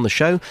coming on the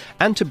show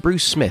and to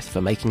Bruce Smith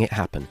for making it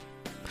happen.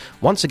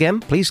 Once again,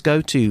 please go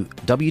to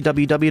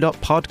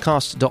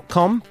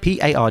www.podcast.com,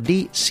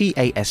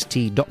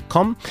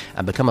 PARDCAST.com,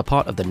 and become a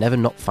part of the Never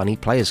Not Funny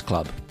Players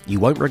Club. You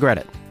won't regret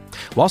it.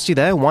 Whilst you're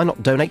there, why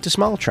not donate to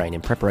Smile Train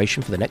in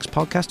preparation for the next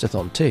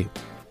podcastathon too?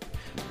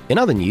 In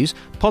other news,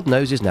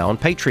 Podnose is now on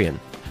Patreon.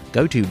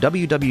 Go to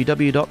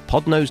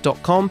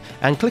www.podnose.com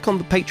and click on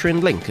the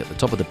Patreon link at the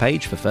top of the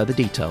page for further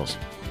details.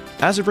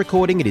 As of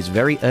recording, it is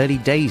very early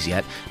days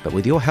yet, but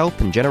with your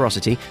help and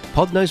generosity,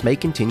 Podnose may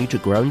continue to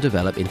grow and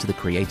develop into the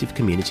creative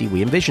community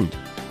we envisioned.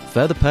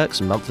 Further perks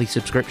and monthly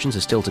subscriptions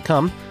are still to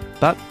come,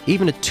 but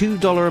even a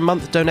 $2 a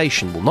month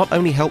donation will not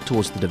only help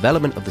towards the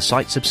development of the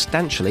site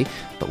substantially,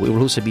 but we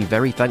will also be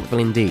very thankful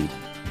indeed.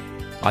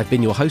 I've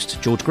been your host,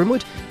 George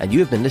Grimwood, and you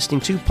have been listening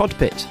to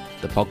Podpit,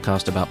 the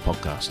podcast about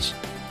podcasts.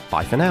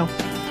 Bye for now.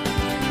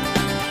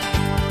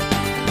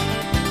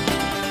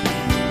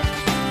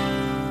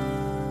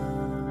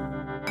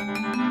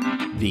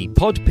 The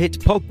Podpit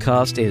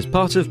podcast is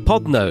part of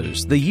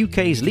Podnose, the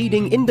UK's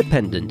leading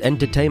independent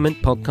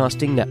entertainment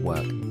podcasting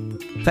network.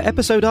 For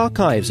episode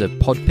archives of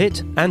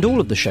Podpit and all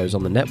of the shows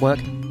on the network,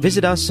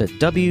 visit us at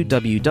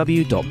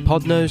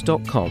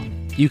www.podnose.com.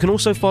 You can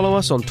also follow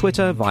us on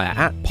Twitter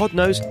via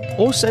 @Podnose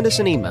or send us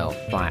an email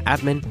via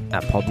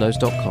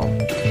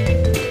admin@podnose.com.